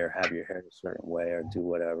way or have your hair a certain way or do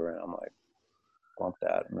whatever, and I'm like, bump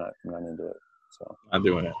that. I'm not into it. So Not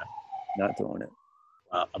doing it. not doing it.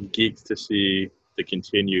 I'm geeked to see the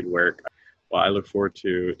continued work. Well, I look forward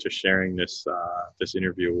to sharing this this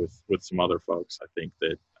interview with some other folks. I think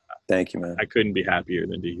that Thank you, man. I couldn't be happier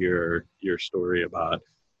than to hear your story about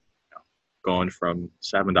going from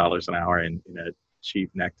 $7 an hour in a cheap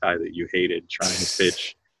necktie that you hated, trying to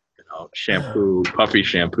pitch shampoo, puppy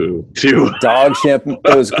shampoo to dog shampoo.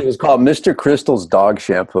 It was called Mr. Crystal's dog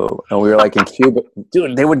shampoo, and we were like in Cuba,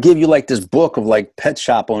 dude. They would give you like this book of like pet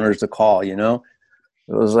shop owners to call. You know,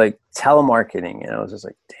 it was like telemarketing, and I was just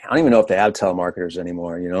like, damn, I don't even know if they have telemarketers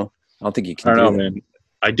anymore. You know, I don't think you can. I don't know, man.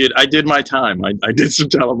 I did my time. I did some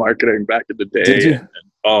telemarketing back in the day. Did you? And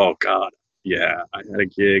oh God, yeah. I had a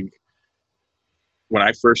gig when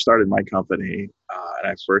I first started my company, and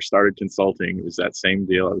I first started consulting. It was that same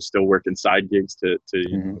deal. I was still working side gigs to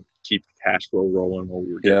keep the cash flow rolling while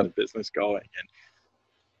we were getting the business going. And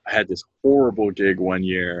I had this horrible gig one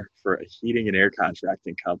year for a heating and air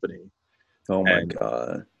contracting company. Oh my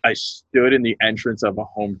God. I stood in the entrance of a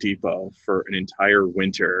Home Depot for an entire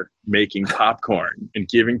winter making popcorn and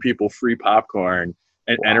giving people free popcorn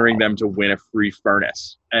and entering them to win a free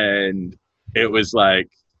furnace. And it was like,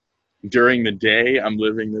 during the day, I'm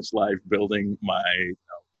living this life, building my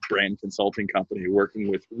brand consulting company, working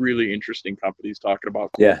with really interesting companies, talking about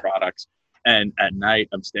cool products. And at night,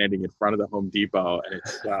 I'm standing in front of the Home Depot, and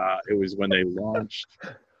it was when they launched.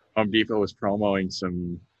 Home Depot was promoting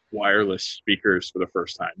some wireless speakers for the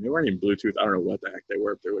first time. They weren't even Bluetooth. I don't know what the heck they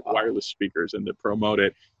were. They were wireless speakers, and to promote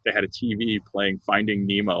it, they had a TV playing Finding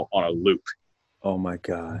Nemo on a loop. Oh my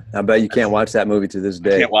God. I bet you can't watch that movie to this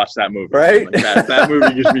day. I can't watch that movie. Right? Like that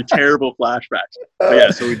movie gives me terrible flashbacks. But yeah,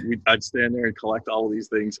 so I'd stand there and collect all of these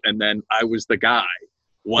things. And then I was the guy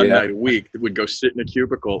one night a week that would go sit in a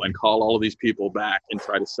cubicle and call all of these people back and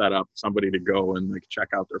try to set up somebody to go and like check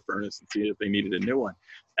out their furnace and see if they needed a new one.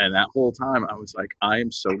 And that whole time I was like, I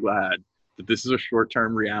am so glad that this is a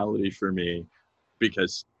short-term reality for me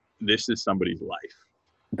because this is somebody's life.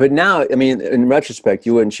 But now, I mean, in retrospect,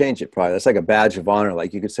 you wouldn't change it probably. That's like a badge of honor.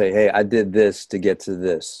 Like you could say, hey, I did this to get to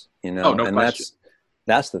this, you know? Oh, no and question.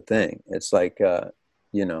 that's the thing. It's like,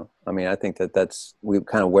 you know, I mean, I think we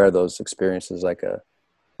kind of wear those experiences like a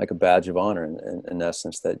badge of honor in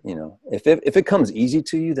essence that, you know, if it comes easy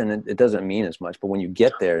to you, then it doesn't mean as much. But when you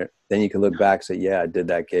get there, then you can look back and say, yeah, I did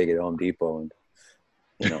that gig at Home Depot and,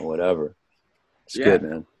 you know, whatever. It's good,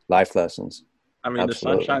 man. Life lessons. I mean,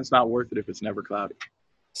 absolutely. The sunshine's not worth it if it's never cloudy.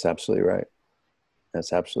 That's absolutely right.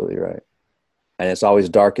 That's absolutely right. And it's always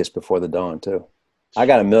darkest before the dawn too. I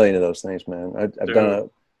got a million of those things, man. I've done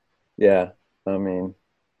I mean,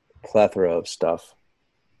 plethora of stuff.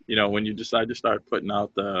 You know, when you decide to start putting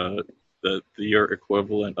out your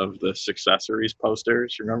equivalent of the Successories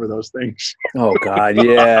posters, you remember those things? Oh God,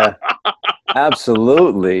 yeah.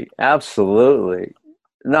 Absolutely. Absolutely.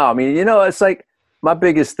 No, I mean, you know, it's like my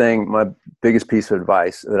biggest piece of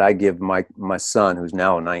advice that I give my son, who's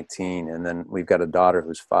now 19, and then we've got a daughter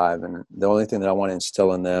who's 5. And the only thing that I want to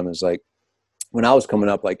instill in them is like, when I was coming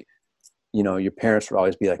up, like, you know, your parents would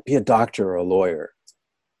always be like, be a doctor or a lawyer.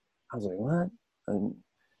 I was like, what?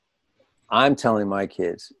 I'm telling my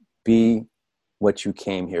kids, be what you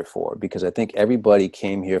came here for, because I think everybody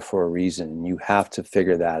came here for a reason. You have to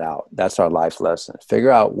figure that out. That's our life lesson. Figure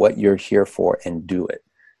out what you're here for and do it.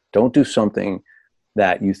 Don't do something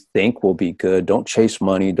that you think will be good. Don't chase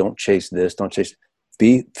money. Don't chase this.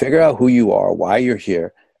 Figure out who you are, why you're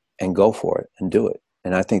here, and go for it and do it.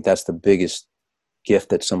 And I think that's the biggest gift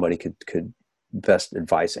that somebody could best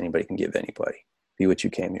advice anybody can give anybody. Be what you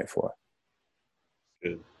came here for.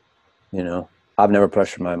 Good. You know, I've never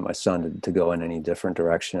pressured my son to go in any different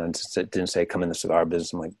direction. I didn't say come in the cigar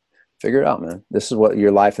business. I'm like, figure it out, man. This is what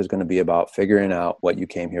your life is going to be about, figuring out what you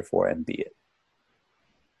came here for and be it.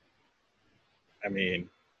 I mean,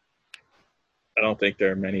 I don't think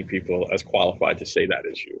there are many people as qualified to say that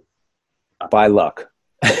as you. By luck.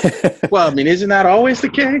 Well, I mean, isn't that always the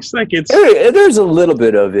case? Like there's a little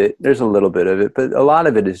bit of it. There's a little bit of it, but a lot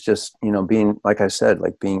of it is just, being, like I said,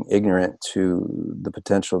 like being ignorant to the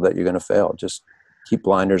potential that you're going to fail. Just keep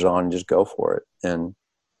blinders on and just go for it. And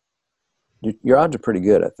your odds are pretty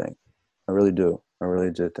good, I think. I really do. I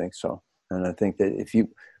really do think so. And I think that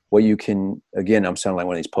what you can, again, I'm sounding like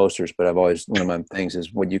one of these posters, but one of my things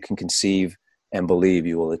is what you can conceive and believe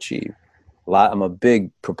you will achieve. I'm a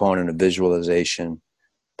big proponent of visualization,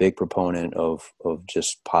 big proponent of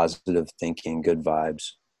just positive thinking, good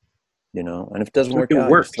vibes, and if it doesn't work out,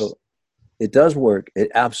 works. It does work. It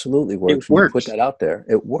absolutely works. It works. You put that out there.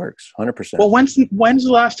 It works 100%. Well, when's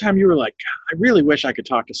the last time you were like, I really wish I could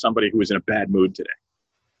talk to somebody who was in a bad mood today?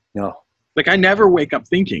 No. Like, I never wake up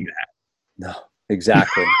thinking that. No,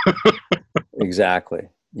 exactly. Exactly.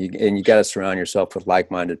 You got to surround yourself with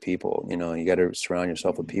like-minded people. You got to surround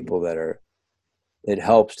yourself with people it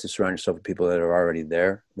helps to surround yourself with people that are already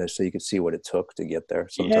there, so you can see what it took to get there.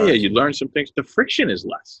 Sometimes. Yeah, you learn some things. The friction is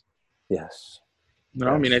less. Yes. Yes.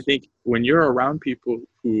 I mean, I think when you're around people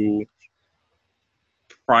who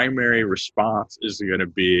primary response is going to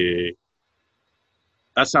be,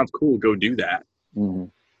 that sounds cool, go do that. Mm-hmm.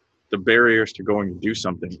 The barriers to going to do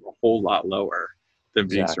something are a whole lot lower than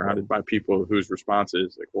being surrounded by people whose response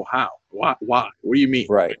is like, well, how? Why? What do you mean?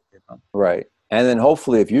 Right. Right. And then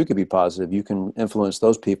hopefully if you could be positive, you can influence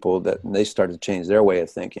those people that they start to change their way of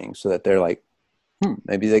thinking so that they're like,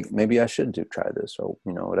 maybe I should try this, or,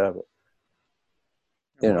 whatever.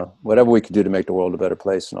 Whatever we could do to make the world a better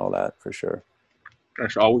place and all that, for sure.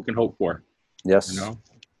 That's all we can hope for. Yes.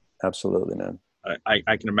 Absolutely, man.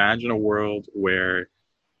 I can imagine a world where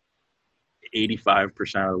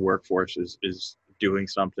 85% of the workforce is doing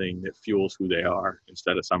something that fuels who they are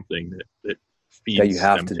instead of something that feeds that you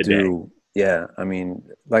have them to today. do. Yeah. I mean,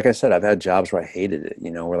 like I said, I've had jobs where I hated it,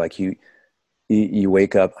 where like you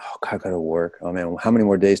wake up, oh God, I got to work. Oh man, how many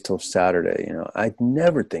more days till Saturday? I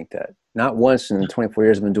never think that. Not once in the 24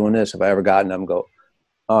 years I've been doing this have I ever gotten them go,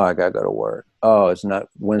 oh, I got to go to work. Oh, it's not,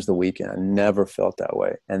 when's the weekend? I never felt that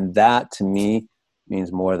way. And that to me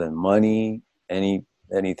means more than money,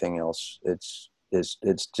 anything else. It's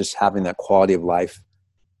just having that quality of life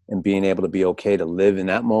and being able to be okay to live in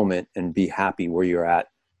that moment and be happy where you're at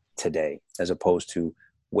today, as opposed to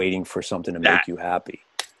waiting for something to make you happy.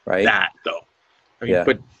 Right. That though. I mean,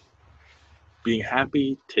 but being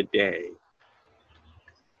happy today,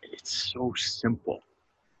 it's so simple.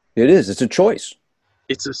 It is. It's a choice.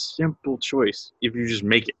 It's a simple choice if you just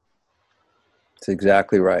make it. That's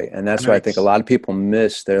exactly right. And that's why I think a lot of people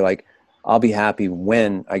miss. They're like, I'll be happy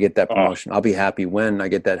when I get that promotion. I'll be happy when I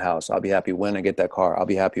get that house. I'll be happy when I get that car. I'll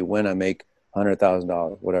be happy when I make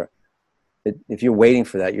 $100,000, whatever. If you're waiting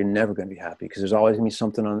for that, you're never going to be happy, because there's always going to be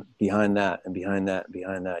something behind that and behind that and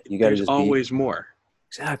behind that. You got to just always more.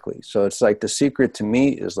 Exactly. So it's like the secret to me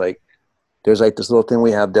is like, there's like this little thing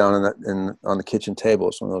we have down on the kitchen table.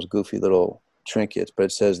 It's one of those goofy little trinkets, but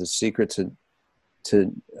it says the secret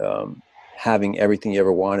to having everything you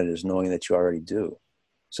ever wanted is knowing that you already do.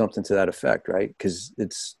 Something to that effect, right? Because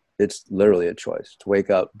it's literally a choice to wake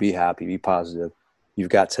up, be happy, be positive. You've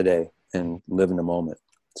got today and live in the moment.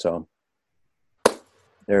 So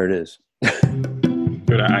there it is.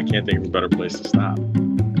 Dude, I can't think of a better place to stop.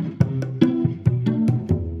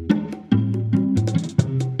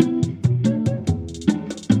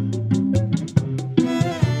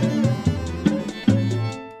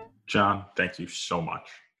 John, thank you so much.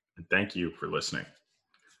 And thank you for listening.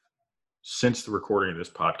 Since the recording of this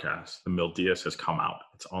podcast, the Mil Diaz has come out.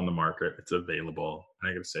 It's on the market. It's available. And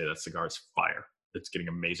I got to say, that cigar is fire. It's getting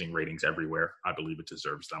amazing ratings everywhere. I believe it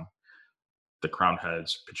deserves them. The Crown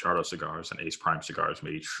Heads, Pichardo cigars, and Ace Prime cigars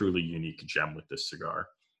made a truly unique gem with this cigar.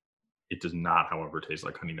 It does not, however, taste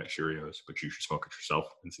like Honey Nut Cheerios, but you should smoke it yourself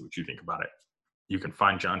and see what you think about it. You can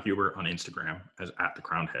find John Huber on Instagram as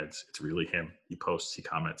 @thecrownedheads. It's really him. He posts, he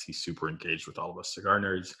comments, he's super engaged with all of us cigar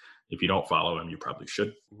nerds. If you don't follow him, you probably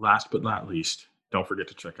should. Last but not least, don't forget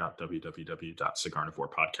to check out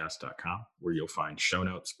www.cigarnivorepodcast.com, where you'll find show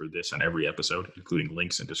notes for this and every episode, including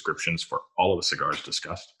links and descriptions for all of the cigars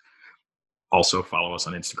discussed. Also, follow us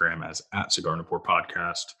on Instagram as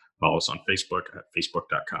 @CigarNivorePodcast. Follow us on Facebook at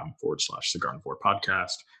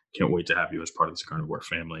facebook.com/CigarNivorePodcast. Can't wait to have you as part of the Cigar Nivore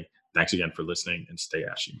family. Thanks again for listening, and stay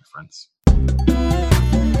ashy, my friends.